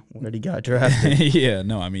when he got drafted. Yeah,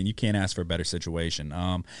 no, I mean, you can't ask for a better situation.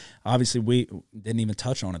 Obviously, we didn't even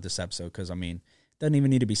touch on it this episode because, I mean, it doesn't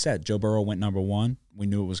even need to be said. Joe Burrow went number 1. We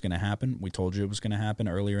knew it was going to happen. We told you it was going to happen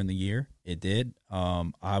earlier in the year. It did.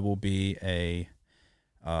 I will be a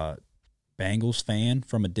Bengals fan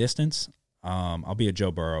from a distance. I'll be a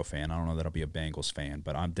Joe Burrow fan. I don't know that I'll be a Bengals fan,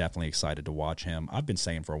 but I'm definitely excited to watch him. I've been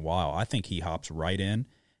saying for a while, I think he hops right in.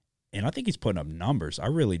 And I think he's putting up numbers. I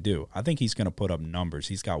really do. I think he's going to put up numbers.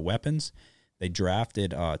 He's got weapons. They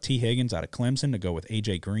drafted T. Higgins out of Clemson to go with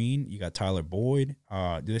A.J. Green. You got Tyler Boyd.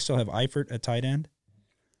 Do they still have Eifert at tight end?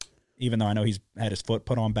 Even though I know he's had his foot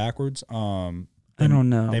put on backwards. I don't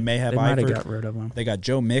know. They may have They might Eifert. have got rid of him. They got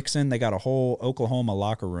Joe Mixon. They got a whole Oklahoma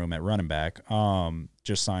locker room at running back.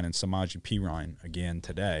 Just signing Samaje Perine again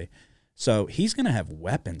today. So he's going to have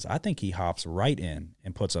weapons. I think he hops right in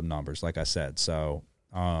and puts up numbers, like I said. So...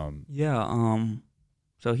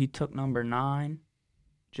 So he took number 9.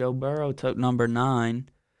 Joe Burrow took number 9,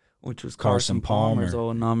 which was Carson Palmer's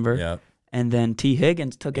old number. Yep. And then T.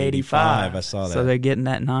 Higgins took 85. I saw that. So they're getting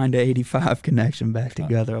that 9 to 85 connection back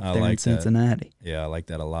together up there in Cincinnati. That. Yeah, I like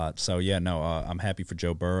that a lot. So, yeah, no, I'm happy for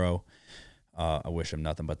Joe Burrow. I wish him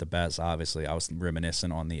nothing but the best, obviously. I was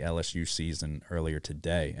reminiscing on the LSU season earlier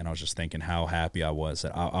today, and I was just thinking how happy I was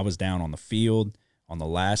that I was down on the field on the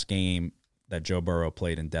last game that Joe Burrow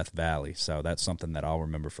played in Death Valley. So that's something that I'll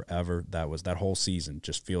remember forever. That whole season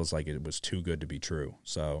just feels like it was too good to be true.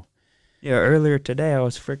 So, yeah, earlier today I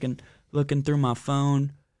was freaking looking through my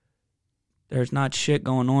phone. There's not shit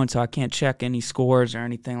going on, so I can't check any scores or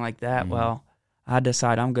anything like that. Mm-hmm. Well, I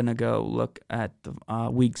decide I'm going to go look at the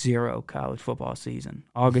Week 0 college football season.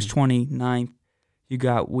 August 29th, you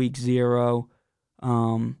got Week 0.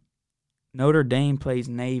 Notre Dame plays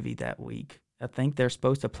Navy that week. I think they're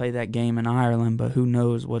supposed to play that game in Ireland, but who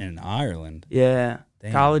knows what. In Ireland? Yeah.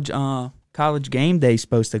 Damn. College game day is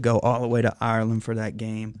supposed to go all the way to Ireland for that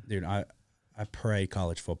game. Dude, I pray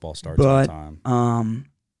college football starts on time.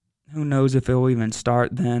 Who knows if it will even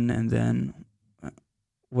start then, and then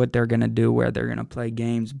what they're going to do, where they're going to play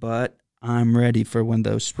games. But I'm ready for when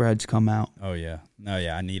those spreads come out. Oh, yeah. No,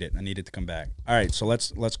 yeah, I need it. I need it to come back. All right, so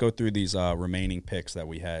let's go through these remaining picks that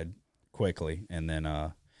we had quickly, and then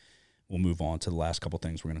we'll move on to the last couple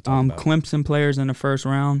things we're going to talk about. Clemson players in the first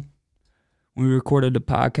round. When we recorded the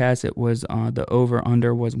podcast, it was the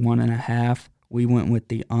over-under was 1.5. We went with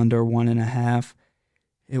the under 1.5.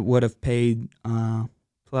 It would have paid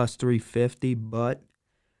plus 350, but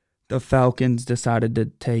the Falcons decided to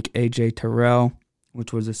take A.J. Terrell,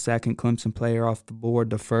 which was the second Clemson player off the board.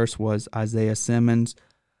 The first was Isaiah Simmons.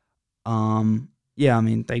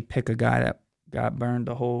 They pick a guy that got burned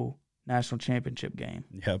the whole national championship game.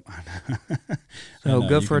 Yep. So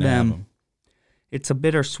good for them. It's a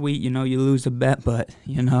bittersweet, you lose a bet, but,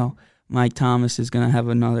 Mike Thomas is going to have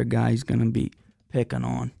another guy he's going to be picking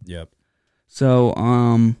on. Yep.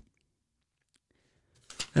 So,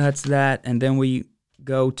 that's that. And then we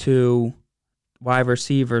go to wide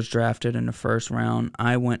receivers drafted in the first round.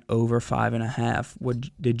 I went over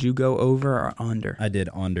 5.5. Did you go over or under? I did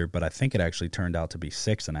under, but I think it actually turned out to be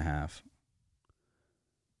 6.5.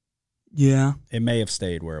 Yeah. It may have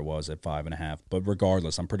stayed where it was at 5.5, but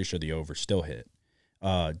regardless, I'm pretty sure the over still hit.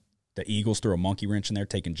 The Eagles threw a monkey wrench in there,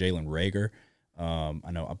 taking Jalen Reagor.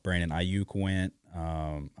 I know Brandon Ayuk went.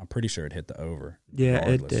 I'm pretty sure it hit the over. Yeah,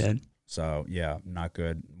 regardless. It did. So, yeah, not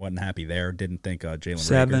good. Wasn't happy there. Didn't think Jalen Reagor.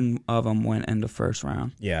 7 of them went in the first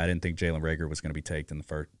round. Yeah, I didn't think Jalen Reagor was going to be taken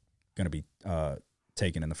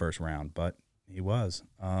in the first round, but he was.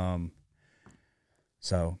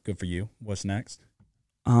 So good for you. What's next?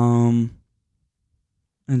 And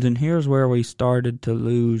then here's where we started to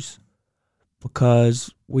lose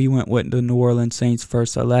because we went with the New Orleans Saints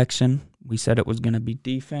first selection. We said it was going to be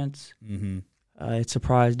defense. Mm-hmm. It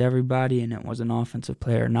surprised everybody, and it was an offensive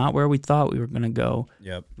player. Not where we thought we were going to go.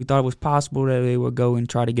 Yep. We thought it was possible that they would go and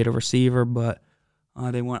try to get a receiver, but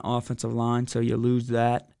they went offensive line, so you lose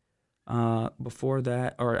that. Before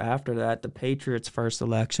that, or after that, the Patriots first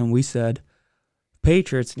selection, we said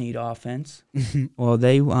Patriots need offense. Well,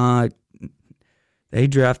 they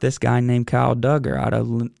draft this guy named Kyle Duggar out of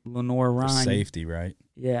Lenore Ryan. For safety, right?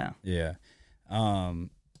 Yeah. Yeah.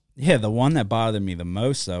 Yeah, the one that bothered me the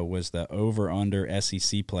most, though, was the over-under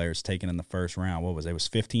SEC players taken in the first round. What was it? It was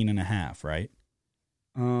 15.5, right?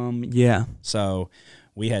 Yeah. So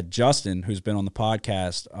we had Justin, who's been on the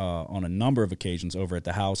podcast on a number of occasions over at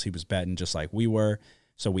the house. He was betting just like we were.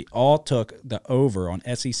 So we all took the over on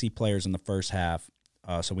SEC players in the first half.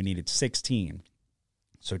 So we needed 16.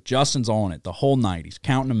 So Justin's on it the whole night. He's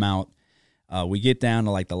counting them out. We get down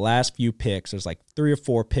to like the last few picks. There's like 3 or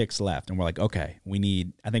 4 picks left. And we're like, okay,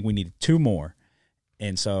 I think we needed 2 more.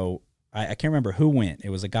 And so I can't remember who went. It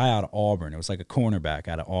was a guy out of Auburn. It was like a cornerback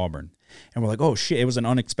out of Auburn. And we're like, oh, shit. It was an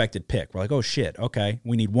unexpected pick. We're like, oh, shit. Okay,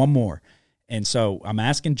 we need 1 more. And so I'm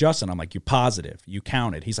asking Justin, I'm like, you're positive? You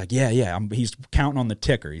counted? He's like, yeah. He's counting on the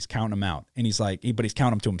ticker. He's counting them out. And he's like, but he's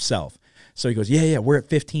counting them to himself. So he goes, yeah, we're at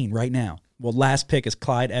 15 right now. Well, last pick is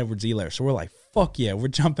Clyde Edwards-Helaire. So we're like, fuck yeah, we're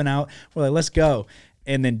jumping out. We're like, let's go.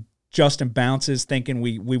 And then Justin bounces thinking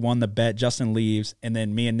we won the bet. Justin leaves. And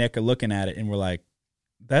then me and Nick are looking at it, and we're like,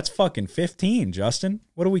 that's fucking 15, Justin.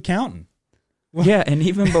 What are we counting? Yeah, and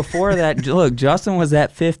even before that, look, Justin was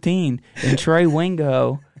at 15, and Trey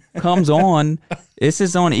Wingo comes on. This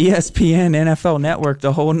is on ESPN, NFL Network,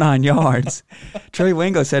 the whole 9 yards. Trey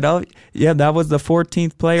Wingo said, oh, yeah, that was the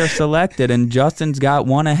 14th player selected, and Justin's got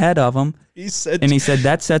 1 ahead of him. He said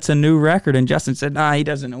that sets a new record, and Justin said, nah, he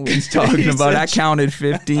doesn't know what he's talking about. I counted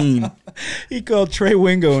 15. He called Trey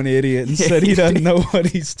Wingo an idiot and said he doesn't know what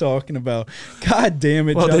he's talking about. God damn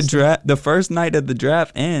it, Justin. The first night of the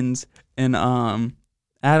draft ends, and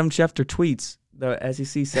Adam Schefter tweets, the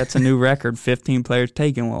SEC sets a new record, 15 players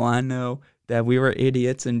taken. Well, I know that we were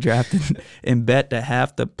idiots and drafted and bet that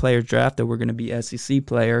half the players drafted were going to be SEC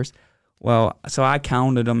players. Well, so I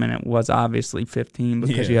counted them, and it was obviously 15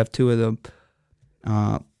 because you have 2 of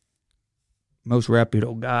the most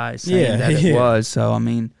reputable guys saying that it was. So, I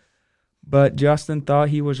mean, but Justin thought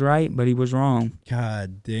he was right, but he was wrong.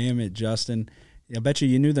 God damn it, Justin. I bet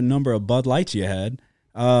you knew the number of Bud Lights you had.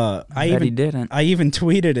 He didn't. I even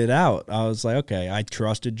tweeted it out. I was like, okay, I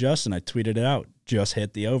trusted Justin. I tweeted it out. Just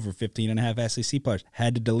hit the over 15.5 SEC players.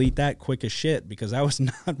 Had to delete that quick as shit because that was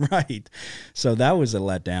not right. So that was a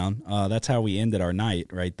letdown. That's how we ended our night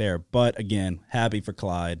right there. But again, happy for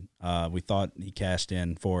Clyde. We thought he cashed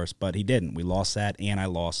in for us, but he didn't. We lost that, and I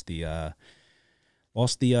lost the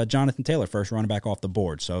Jonathan Taylor first running back off the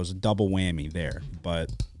board. So it was a double whammy there.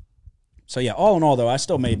 But so yeah, all in all though, I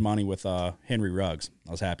still made money with Henry Ruggs.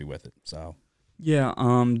 I was happy with it. So yeah.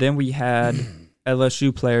 Then we had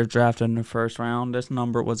LSU players drafted in the first round. This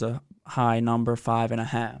number was a high number,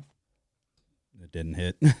 5.5. It didn't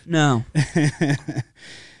hit. No.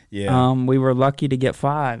 Yeah. We were lucky to get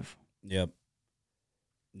 5. Yep.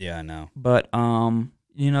 Yeah, I know. But when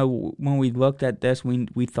we looked at this,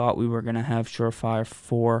 we thought we were gonna have surefire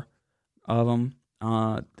 4 of them.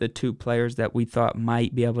 The 2 players that we thought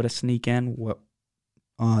might be able to sneak in,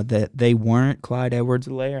 that they weren't Clyde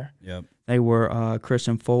Edwards-Helaire. Yep. They were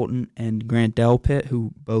Christian Fulton and Grant Delpit,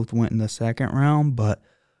 who both went in the second round. But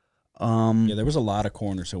there was a lot of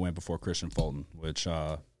corners who went before Christian Fulton, which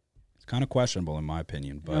is kind of questionable in my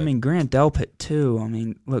opinion. But I mean, Grant Delpit too. I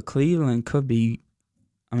mean, look, Cleveland could be.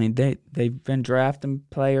 I mean, they've been drafting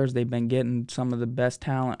players. They've been getting some of the best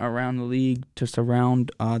talent around the league to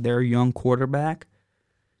surround their young quarterback.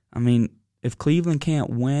 I mean, if Cleveland can't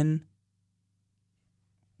win,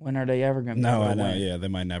 when are they ever going to win? No, I know. Yeah, they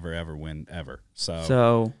might never, ever win, ever.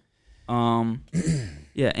 So,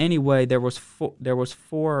 yeah, anyway, there was 5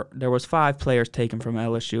 players taken from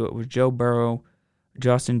LSU. It was Joe Burrow,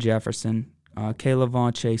 Justin Jefferson, Caleb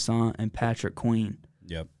Von Chason, and Patrick Queen.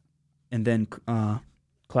 Yep. And then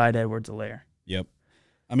Clyde Edwards-Helaire. Yep.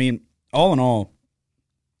 I mean, all in all,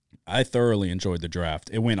 I thoroughly enjoyed the draft.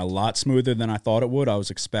 It went a lot smoother than I thought it would. I was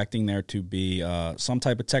expecting there to be some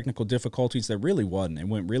type of technical difficulties. There really wasn't. It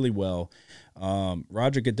went really well.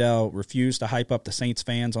 Roger Goodell refused to hype up the Saints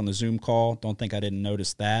fans on the Zoom call. Don't think I didn't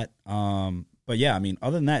notice that. But, yeah, I mean,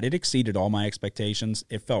 other than that, it exceeded all my expectations.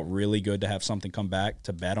 It felt really good to have something come back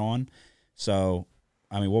to bet on. So,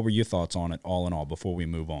 I mean, what were your thoughts on it all in all before we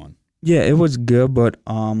move on? Yeah, it was good, but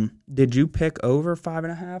did you pick over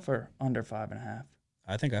 5.5 or under 5.5?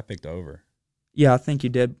 I think I picked over. Yeah, I think you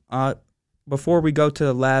did. Before we go to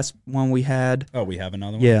the last one we had. Oh, we have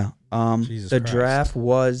another one? Yeah. Jesus the Christ. draft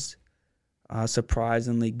was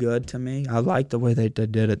surprisingly good to me. I like the way they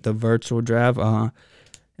did it, the virtual draft.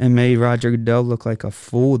 And made Roger Goodell look like a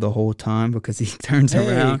fool the whole time because he turns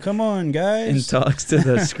around. Come on, guys. And talks to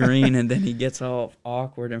the screen, and then he gets all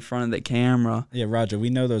awkward in front of the camera. Yeah, Roger, we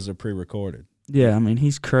know those are pre-recorded. Yeah, I mean,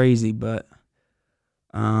 he's crazy, but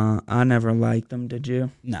I never liked him. Did you?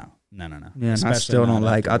 No. Yeah, and Especially I still don't not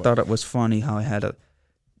like. after I what- thought it was funny how he had to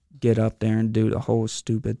get up there and do the whole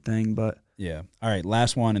stupid thing, but Yeah. All right,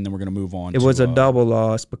 last one, and then we're going to move on. it was a double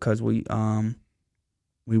loss because we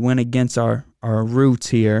went against our roots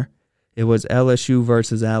here. It was LSU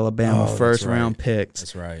versus Alabama, Oh, that's first right. round picks.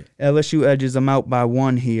 That's right. LSU edges them out by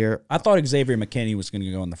 1 here. I thought Xavier McKinney was going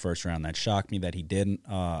to go in the first round. That shocked me that he didn't.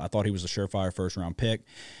 I thought he was a surefire first-round pick.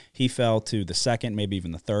 He fell to the second, maybe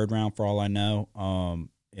even the third round for all I know,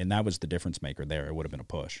 and that was the difference maker there. It would have been a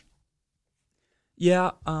push.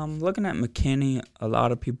 Yeah, looking at McKinney, a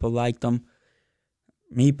lot of people liked him.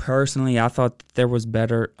 Me personally, I thought that there was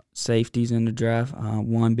better safeties in the draft.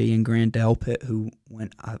 One being Grant Delpit, who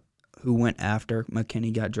went after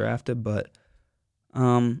McKinney got drafted. But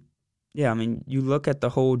yeah, I mean, you look at the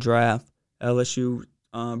whole draft. LSU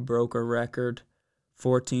broke a record,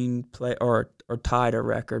 14 or tied a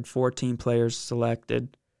record, 14 players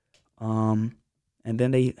selected, and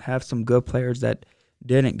then they have some good players that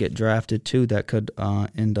didn't get drafted too that could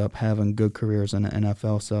end up having good careers in the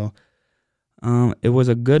NFL. So it was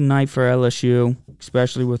a good night for LSU,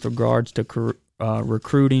 especially with regards to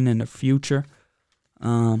recruiting in the future.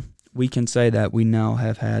 We can say that we now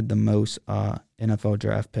have had the most NFL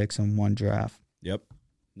draft picks in one draft. Yep.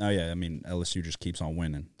 No, yeah, I mean, LSU just keeps on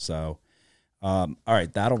winning. So, all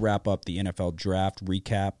right, that'll wrap up the NFL draft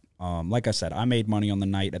recap. Like I said, I made money on the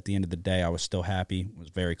night. At the end of the day, I was still happy. Was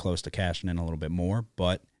very close to cashing in a little bit more,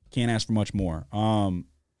 but can't ask for much more. All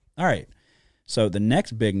right, so the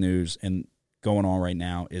next big news and going on right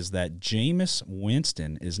now is that Jameis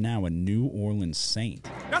Winston is now a New Orleans Saint.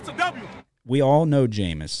 That's a W. We all know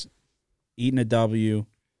Jameis eating a W,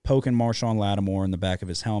 poking Marshawn Lattimore in the back of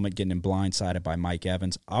his helmet, getting him blindsided by Mike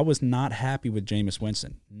Evans. I was not happy with Jameis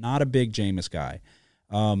Winston. Not a big Jameis guy.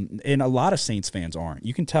 And a lot of Saints fans aren't.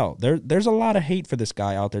 You can tell. There's a lot of hate for this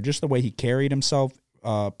guy out there, just the way he carried himself,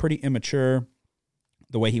 pretty immature,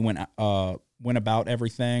 the way he went about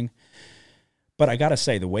everything. But I got to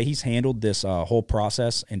say, the way he's handled this whole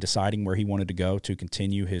process and deciding where he wanted to go to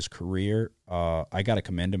continue his career, I got to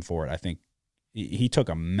commend him for it. I think he took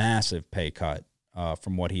a massive pay cut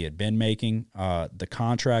from what he had been making. The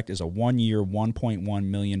contract is a 1-year, $1.1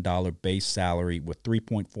 million base salary with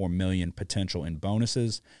 $3.4 million potential in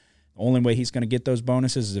bonuses. The only way he's going to get those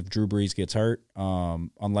bonuses is if Drew Brees gets hurt,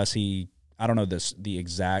 unless I don't know the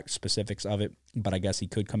exact specifics of it, but I guess he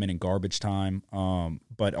could come in garbage time.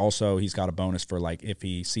 But also he's got a bonus for like if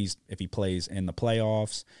he plays in the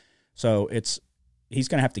playoffs. So he's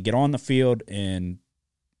going to have to get on the field in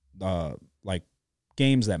like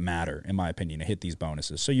games that matter, in my opinion, to hit these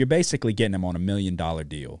bonuses. So you're basically getting him on $1 million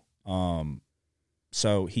deal.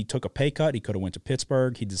 So he took a pay cut. He could have went to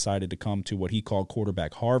Pittsburgh. He decided to come to what he called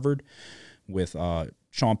quarterback Harvard with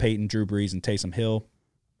Sean Payton, Drew Brees, and Taysom Hill.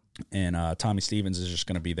 And Tommy Stevens is just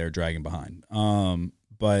going to be there dragging behind.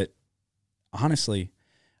 But honestly,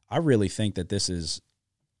 I really think that this is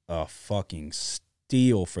a fucking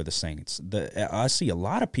steal for the Saints. I see a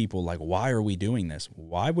lot of people like, why are we doing this?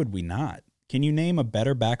 Why would we not? Can you name a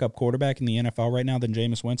better backup quarterback in the NFL right now than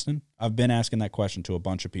Jameis Winston? I've been asking that question to a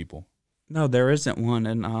bunch of people. No, there isn't one,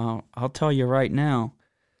 and I'll tell you right now,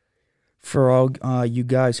 for all you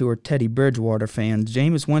guys who are Teddy Bridgewater fans,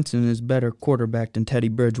 Jameis Winston is better quarterback than Teddy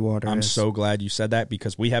Bridgewater I'm is. so glad you said that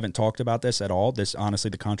because we haven't talked about this at all. Honestly,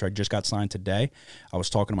 the contract just got signed today. I was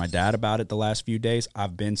talking to my dad about it the last few days.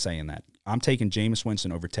 I've been saying that. I'm taking Jameis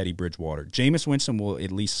Winston over Teddy Bridgewater. Jameis Winston will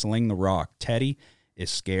at least sling the rock. Teddy is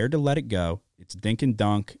scared to let it go. It's dink and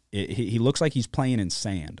dunk. He looks like he's playing in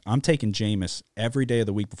sand. I'm taking Jameis every day of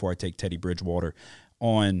the week before I take Teddy Bridgewater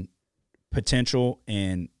on potential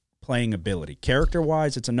and playing ability.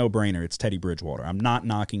 Character-wise, it's a no-brainer. It's Teddy Bridgewater. I'm not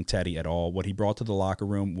knocking Teddy at all. What he brought to the locker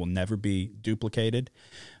room will never be duplicated.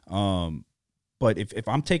 But if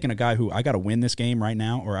I'm taking a guy who I got to win this game right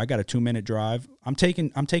now or I got a 2-minute drive, I'm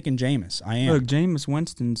taking Jameis. I am. Look, Jameis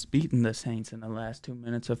Winston's beaten the Saints in the last 2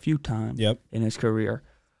 minutes a few times in his career.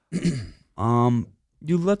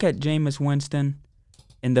 You look at Jameis Winston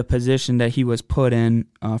in the position that he was put in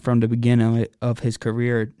from the beginning of his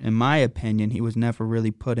career. In my opinion, he was never really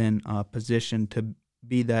put in a position to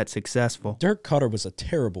be that successful. Dirk Cutter was a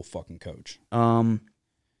terrible fucking coach.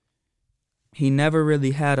 He never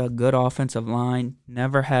really had a good offensive line,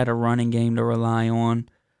 never had a running game to rely on.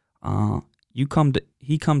 He comes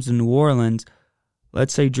to New Orleans.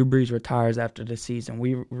 Let's say Drew Brees retires after the season.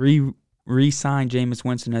 We re-sign Jameis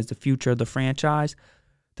Winston as the future of the franchise.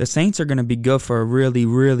 The Saints are going to be good for a really,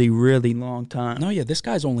 really, really long time. No, yeah, this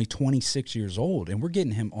guy's only 26 years old, and we're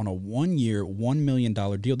getting him on a 1-year, $1 million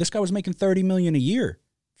deal. This guy was making $30 million a year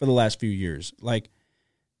for the last few years. Like,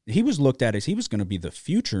 he was looked at as he was going to be the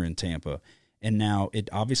future in Tampa, and now it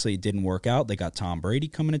didn't work out. They got Tom Brady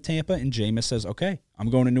coming to Tampa, and Jameis says, okay, I'm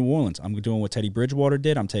going to New Orleans. I'm doing what Teddy Bridgewater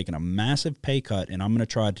did. I'm taking a massive pay cut, and I'm going to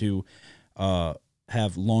try to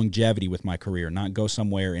have longevity with my career, not go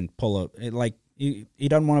somewhere and he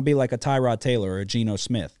doesn't want to be like a Tyrod Taylor or a Geno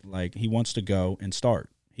Smith. Like, he wants to go and start.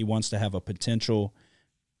 He wants to have a potential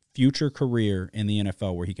future career in the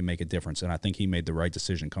NFL where he can make a difference, and I think he made the right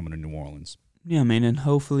decision coming to New Orleans. Yeah, man, and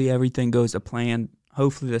hopefully everything goes to plan.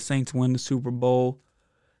 Hopefully the Saints win the Super Bowl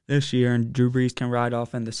this year and Drew Brees can ride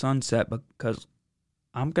off in the sunset, because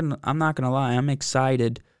I'm not gonna lie, I'm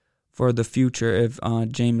excited for the future if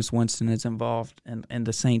Jameis Winston is involved in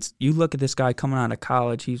the Saints. You look at this guy coming out of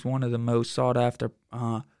college, he's one of the most sought-after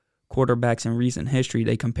quarterbacks in recent history.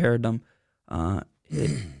 They compared them. A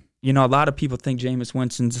lot of people think Jameis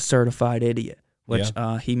Winston's a certified idiot, which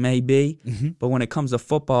he may be. Mm-hmm. But when it comes to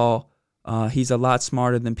football, he's a lot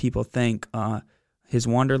smarter than people think. His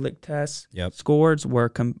Wonderlic test scores were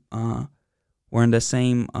in the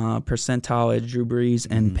same percentile as Drew Brees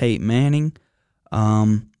and Peyton Manning.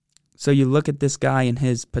 So you look at this guy and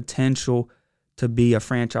his potential to be a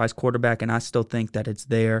franchise quarterback, and I still think that it's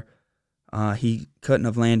there. He couldn't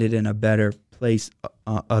have landed in a better place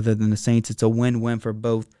other than the Saints. It's a win-win for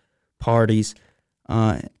both parties.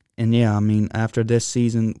 After this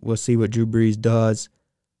season, we'll see what Drew Brees does,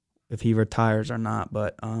 if he retires or not.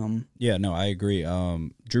 But I agree.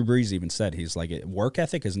 Drew Brees even said, he's like, work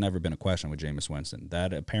ethic has never been a question with Jameis Winston.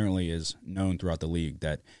 That apparently is known throughout the league,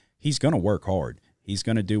 that he's going to work hard. He's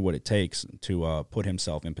going to do what it takes to put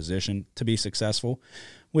himself in position to be successful,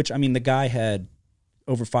 which, I mean, the guy had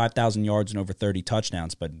over 5,000 yards and over 30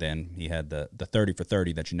 touchdowns, but then he had the 30 for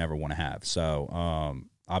 30 that you never want to have. So,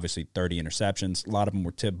 obviously 30 interceptions. A lot of them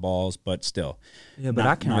were tip balls, but still. Yeah, but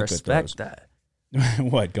I can respect that.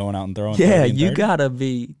 What, going out and throwing? Yeah, you got to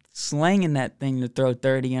be slinging that thing to throw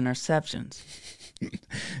 30 interceptions.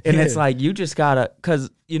 And it's like, you just got to,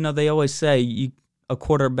 because, they always say a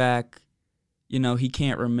quarterback, he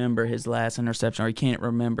can't remember his last interception, or he can't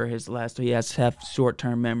remember he has to have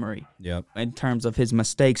short-term memory in terms of his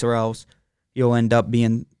mistakes, or else you'll end up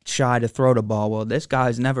being shy to throw the ball. Well, this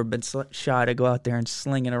guy's never been shy to go out there and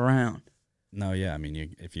sling it around. No, yeah. I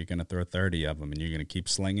mean, if you're going to throw 30 of them and you're going to keep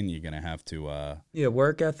slinging, you're going to have to Yeah,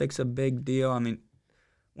 work ethic's a big deal. I mean,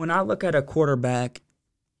 when I look at a quarterback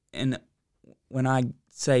and when I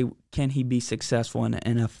say, can he be successful in the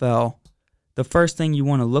NFL, the first thing you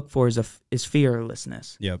want to look for is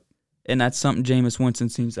fearlessness. Yep. And that's something Jameis Winston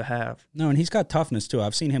seems to have. No, and he's got toughness, too.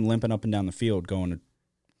 I've seen him limping up and down the field going to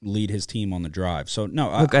lead his team on the drive. So,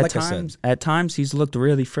 no, look, at times he's looked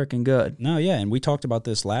really freaking good. No, yeah, and we talked about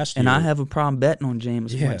this last year. And I have a problem betting on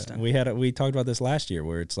Jameis Winston. We talked about this last year,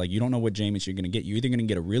 where it's like you don't know what Jameis you're going to get. You're either going to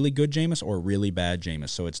get a really good Jameis or a really bad Jameis.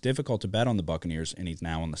 So it's difficult to bet on the Buccaneers, and he's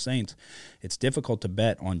now on the Saints. It's difficult to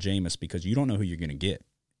bet on Jameis because you don't know who you're going to get.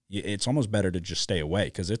 It's almost better to just stay away,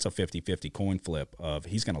 because it's a 50-50 coin flip of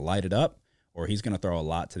he's going to light it up or he's going to throw a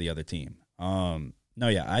lot to the other team.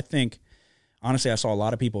 I think, honestly, I saw a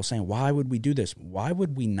lot of people saying, why would we do this? Why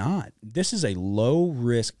would we not? This is a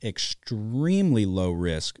low-risk, extremely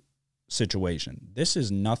low-risk situation. This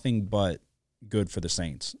is nothing but good for the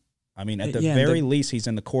Saints. I mean, at the very least, he's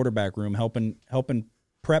in the quarterback room helping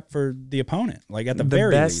prep for the opponent. Like, at the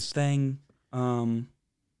very least. The best thing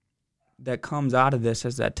that comes out of this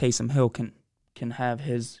is that Taysom Hill can have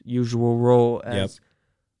his usual role as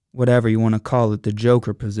whatever you want to call it, the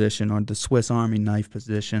Joker position or the Swiss Army knife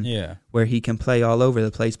position, where he can play all over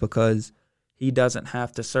the place because he doesn't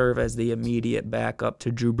have to serve as the immediate backup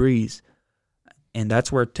to Drew Brees. And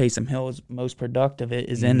that's where Taysom Hill is most productive,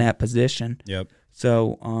 is in that position. Yep.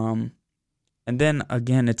 So, and then,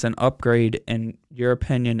 again, it's an upgrade in your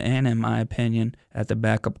opinion and in my opinion at the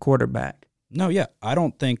backup quarterback. No, yeah. I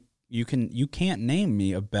don't think you can't name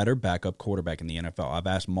me a better backup quarterback in the NFL. I've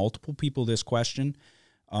asked multiple people this question.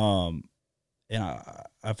 And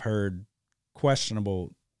I've heard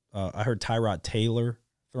questionable. I heard Tyrod Taylor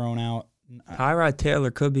thrown out. Tyrod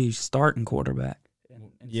Taylor could be starting quarterback.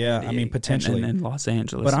 I mean, potentially in Los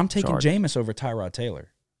Angeles. But I'm taking Jameis over Tyrod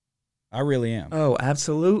Taylor. I really am. Oh,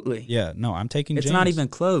 absolutely. Yeah, no, I'm taking It's Jameis. not even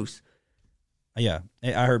close. Yeah,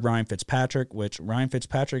 I heard Ryan Fitzpatrick, which Ryan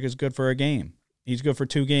Fitzpatrick is good for a game. He's good for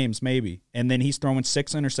 2 games, maybe. And then he's throwing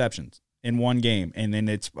 6 interceptions in one game. And then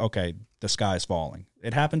it's, okay, the sky's falling.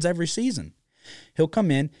 It happens every season. He'll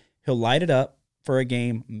come in, he'll light it up for a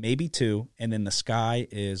game, maybe 2, and then the sky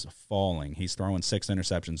is falling. He's throwing 6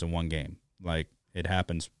 interceptions in one game. Like, it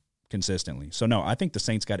happens consistently. So, no, I think the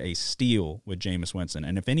Saints got a steal with Jameis Winston.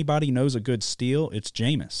 And if anybody knows a good steal, it's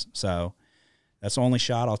Jameis. So that's the only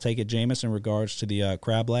shot I'll take at Jameis in regards to the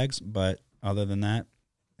crab legs. But other than that,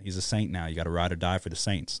 he's a Saint now. You got to ride or die for the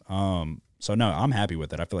Saints. So, no, I'm happy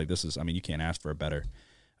with it. I feel like this is, I mean, you can't ask for a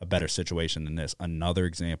better situation than this. Another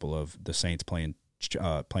example of the Saints playing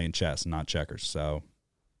chess, not checkers. So,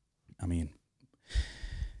 I mean,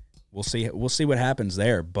 we'll see what happens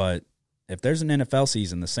there. But if there's an NFL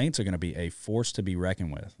season, the Saints are going to be a force to be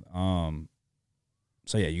reckoned with.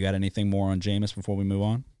 So, yeah, you got anything more on Jameis before we move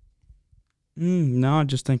on? No, I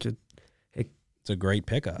just think it's a great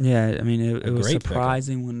pickup. Yeah, I mean, it was great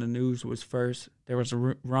surprising when the news was first. There was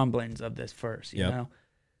rumblings of this first, you know?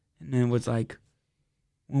 And then it was like,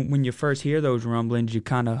 when you first hear those rumblings, you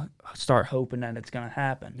kind of start hoping that it's going to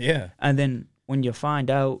happen. Yeah. And then when you find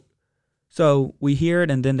out, so we hear it,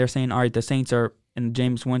 and then they're saying, all right, the Saints and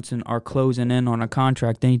Jameis Winston are closing in on a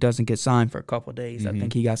contract. Then he doesn't get signed for a couple of days. I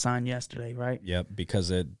think he got signed yesterday, right? Yep,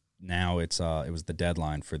 because it was the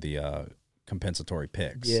deadline for the compensatory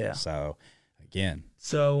picks. Yeah. So, again.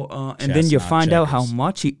 So, and then you find out how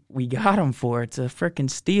much we got him for. It's a freaking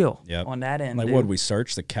steal on that end. Like, what, we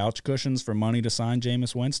search the couch cushions for money to sign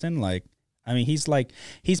Jameis Winston? Like, I mean,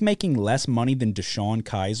 he's making less money than Deshaun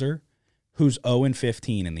Kaiser, who's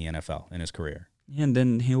 0-15 in the NFL in his career. And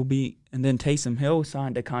then Taysom Hill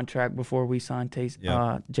signed a contract before we signed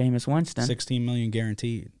Jameis Winston. $16 million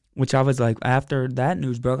guaranteed. Which I was like, after that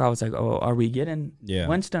news broke, I was like, oh, are we getting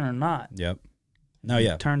Winston or not? Yep. No,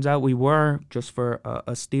 yeah. Turns out we were, just for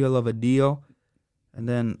a steal of a deal. And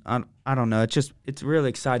then, I don't know, it's really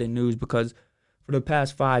exciting news because for the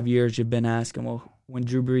past 5 years you've been asking, well, when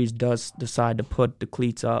Drew Brees does decide to put the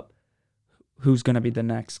cleats up, who's going to be the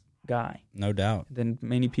next guy? No doubt. Then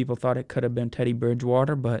many people thought it could have been Teddy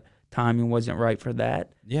Bridgewater, but timing wasn't right for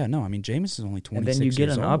that. Yeah, no, I mean, Jameis is only 26 years old. And then you get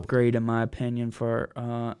an upgrade, in my opinion,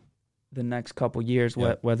 for the next couple years,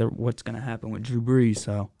 what's going to happen with Drew Brees.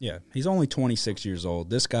 So yeah, he's only 26 years old.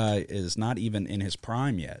 This guy is not even in his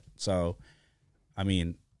prime yet. So, I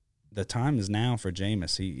mean, the time is now for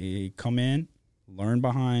Jameis. He come in, learn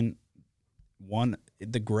behind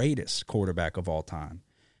the greatest quarterback of all time,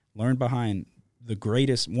 learn behind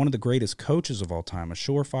one of the greatest coaches of all time, a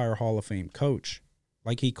surefire Hall of Fame coach,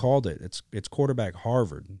 like he called it. It's quarterback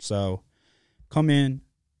Harvard. So, come in,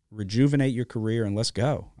 rejuvenate your career, and let's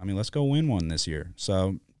go. I mean, let's go win one this year.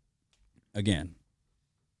 So, again,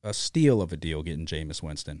 a steal of a deal getting Jameis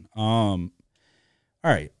Winston. All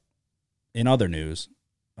right. In other news,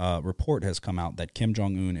 report has come out that Kim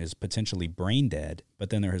Jong-un is potentially brain dead, but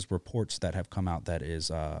then there is reports that have come out that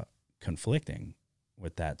is conflicting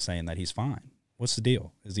with that, saying that he's fine. What's the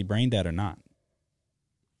deal? Is he brain dead or not?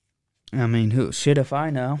 I mean, shit if I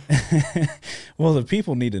know. Well, the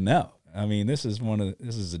people need to know. I mean, this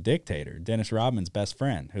is a dictator, Dennis Rodman's best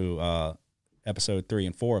friend, who episode 3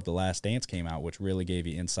 and 4 of The Last Dance came out, which really gave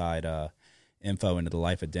you inside info into the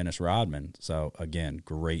life of Dennis Rodman. So again,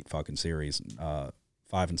 great fucking series. 5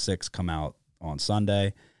 and 6 come out on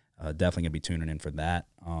Sunday. Definitely gonna be tuning in for that.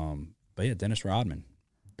 But yeah, Dennis Rodman,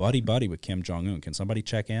 buddy with Kim Jong-un. Can somebody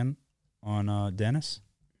check in on Dennis?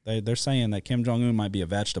 They're saying that Kim Jong-un might be a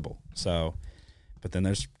vegetable. So. But then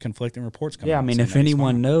there's conflicting reports coming out. Yeah, I mean, if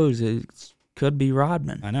anyone knows, it could be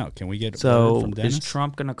Rodman. I know. Can we get word from Dennis? Is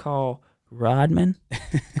Trump going to call Rodman?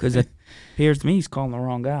 Because it appears to me he's calling the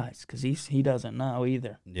wrong guys because he doesn't know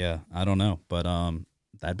either. Yeah, I don't know. But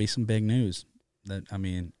that'd be some big news. I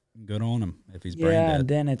mean, good on him if he's brain dead. Yeah, and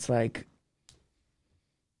then it's like,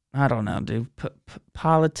 I don't know, dude.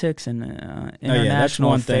 Politics and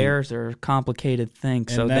international affairs are complicated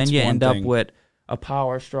things. So then you end up with a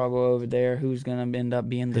power struggle over there. Who's going to end up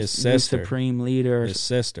being the supreme leader? His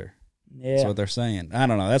sister. Yeah. That's what they're saying. I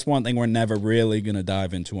don't know. That's one thing we're never really going to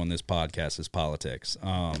dive into on this podcast is politics.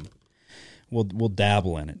 We'll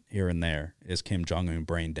dabble in it here and there. Is Kim Jong-un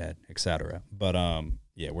brain dead, etc. But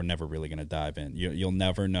yeah, we're never really going to dive in. You'll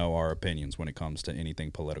never know our opinions when it comes to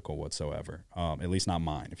anything political whatsoever. At least not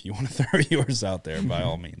mine. If you want to throw yours out there, by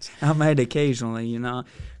all means. I might occasionally, you know.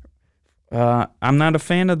 I'm not a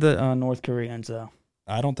fan of the North Koreans, though.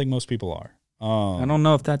 I don't think most people are. I don't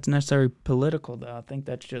know if that's necessarily political, though. I think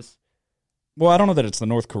that's just... Well, I don't know that it's the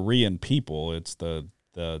North Korean people. It's the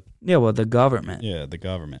the government. Yeah, the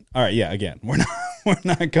government. All right, yeah, again, we're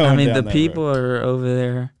not going I mean, down the that people road. are over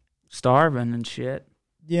there starving and shit.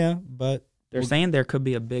 Yeah, but They're saying there could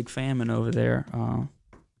be a big famine over there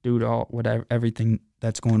due to everything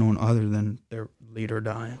that's going on other than their leader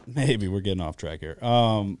dying. maybe we're getting off track here.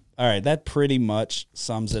 All right, that pretty much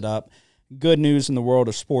sums it up. Good news in the world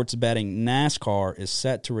of sports betting. NASCAR is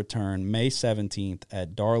set to return May 17th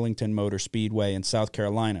at Darlington Motor Speedway in South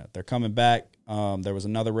Carolina. They're coming back. There was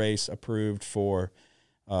another race approved for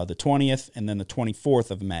the 20th and then the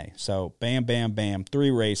 24th of May. So bam, bam, bam,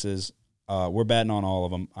 3 races. We're betting on all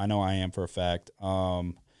of them. I know I am for a fact.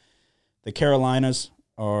 The Carolinas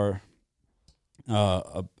are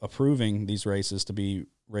approving these races to be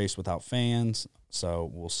raced without fans, so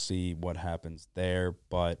we'll see what happens there.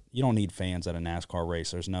 But you don't need fans at a NASCAR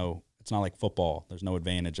race. It's not like football. There's no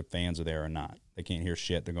advantage if fans are there or not. They can't hear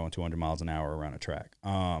shit. They're going 200 miles an hour around a track.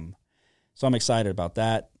 So I'm excited about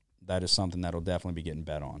that. That is something that'll definitely be getting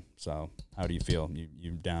bet on. So how do you feel?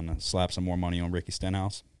 You down to slap some more money on Ricky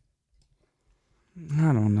Stenhouse?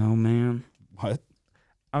 I don't know, man. What?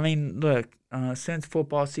 I mean, look, since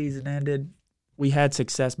football season ended, we had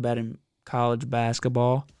success betting college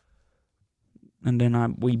basketball, and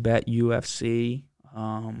then we bet UFC,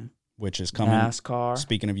 which is coming. NASCAR.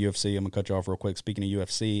 Speaking of UFC, I'm going to cut you off real quick. Speaking of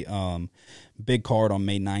UFC, big card on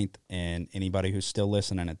May 9th, and anybody who's still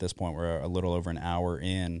listening at this point, we're a little over an hour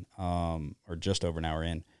in, or just over an hour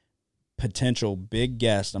in. Potential big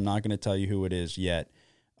guest, I'm not going to tell you who it is yet,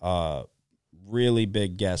 really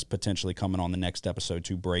big guest potentially coming on the next episode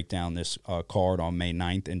to break down this card on May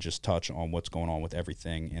 9th and just touch on what's going on with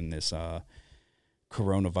everything in this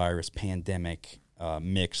coronavirus pandemic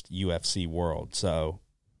mixed UFC world. So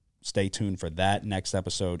stay tuned for that next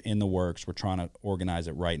episode in the works. We're trying to organize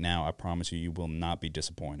it right now. I promise you will not be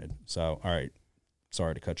disappointed. So, all right.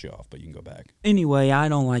 Sorry to cut you off, but you can go back. Anyway, I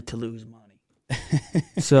don't like to lose money.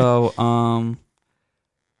 So,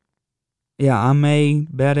 yeah, I may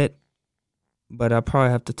bet it, but I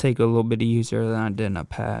probably have to take it a little bit easier than I did in the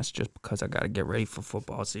past just because I got to get ready for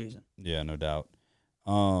football season. Yeah, no doubt.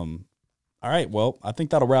 All right, well, I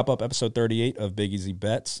think that'll wrap up episode 38 of Big Easy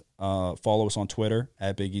Bets. Follow us on Twitter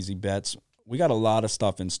at Big Easy Bets. We got a lot of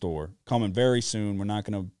stuff in store coming very soon. We're not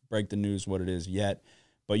going to break the news what it is yet,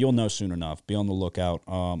 but you'll know soon enough. Be on the lookout.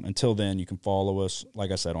 Until then, you can follow us,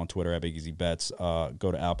 like I said, on Twitter at Big Easy Bets.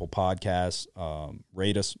 Go to Apple Podcasts,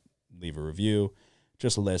 rate us, leave a review,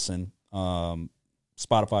 just listen. Spotify,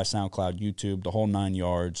 SoundCloud, YouTube, the whole 9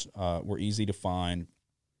 yards. We're easy to find.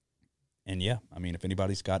 And yeah, I mean, if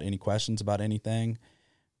anybody's got any questions about anything,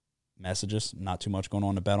 message us. Not too much going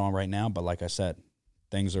on to bet on right now, but like I said,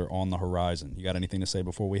 things are on the horizon. You got anything to say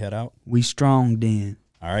before we head out? We strong, Dan.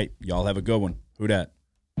 All right, y'all have a good one. Who dat?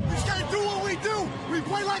 We just gotta do what we do. We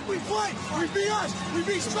play like we play. We be us. We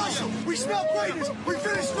be special. We smell greatness. We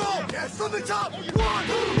finish strong. From the top. 1, 2,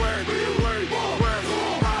 where do you learn?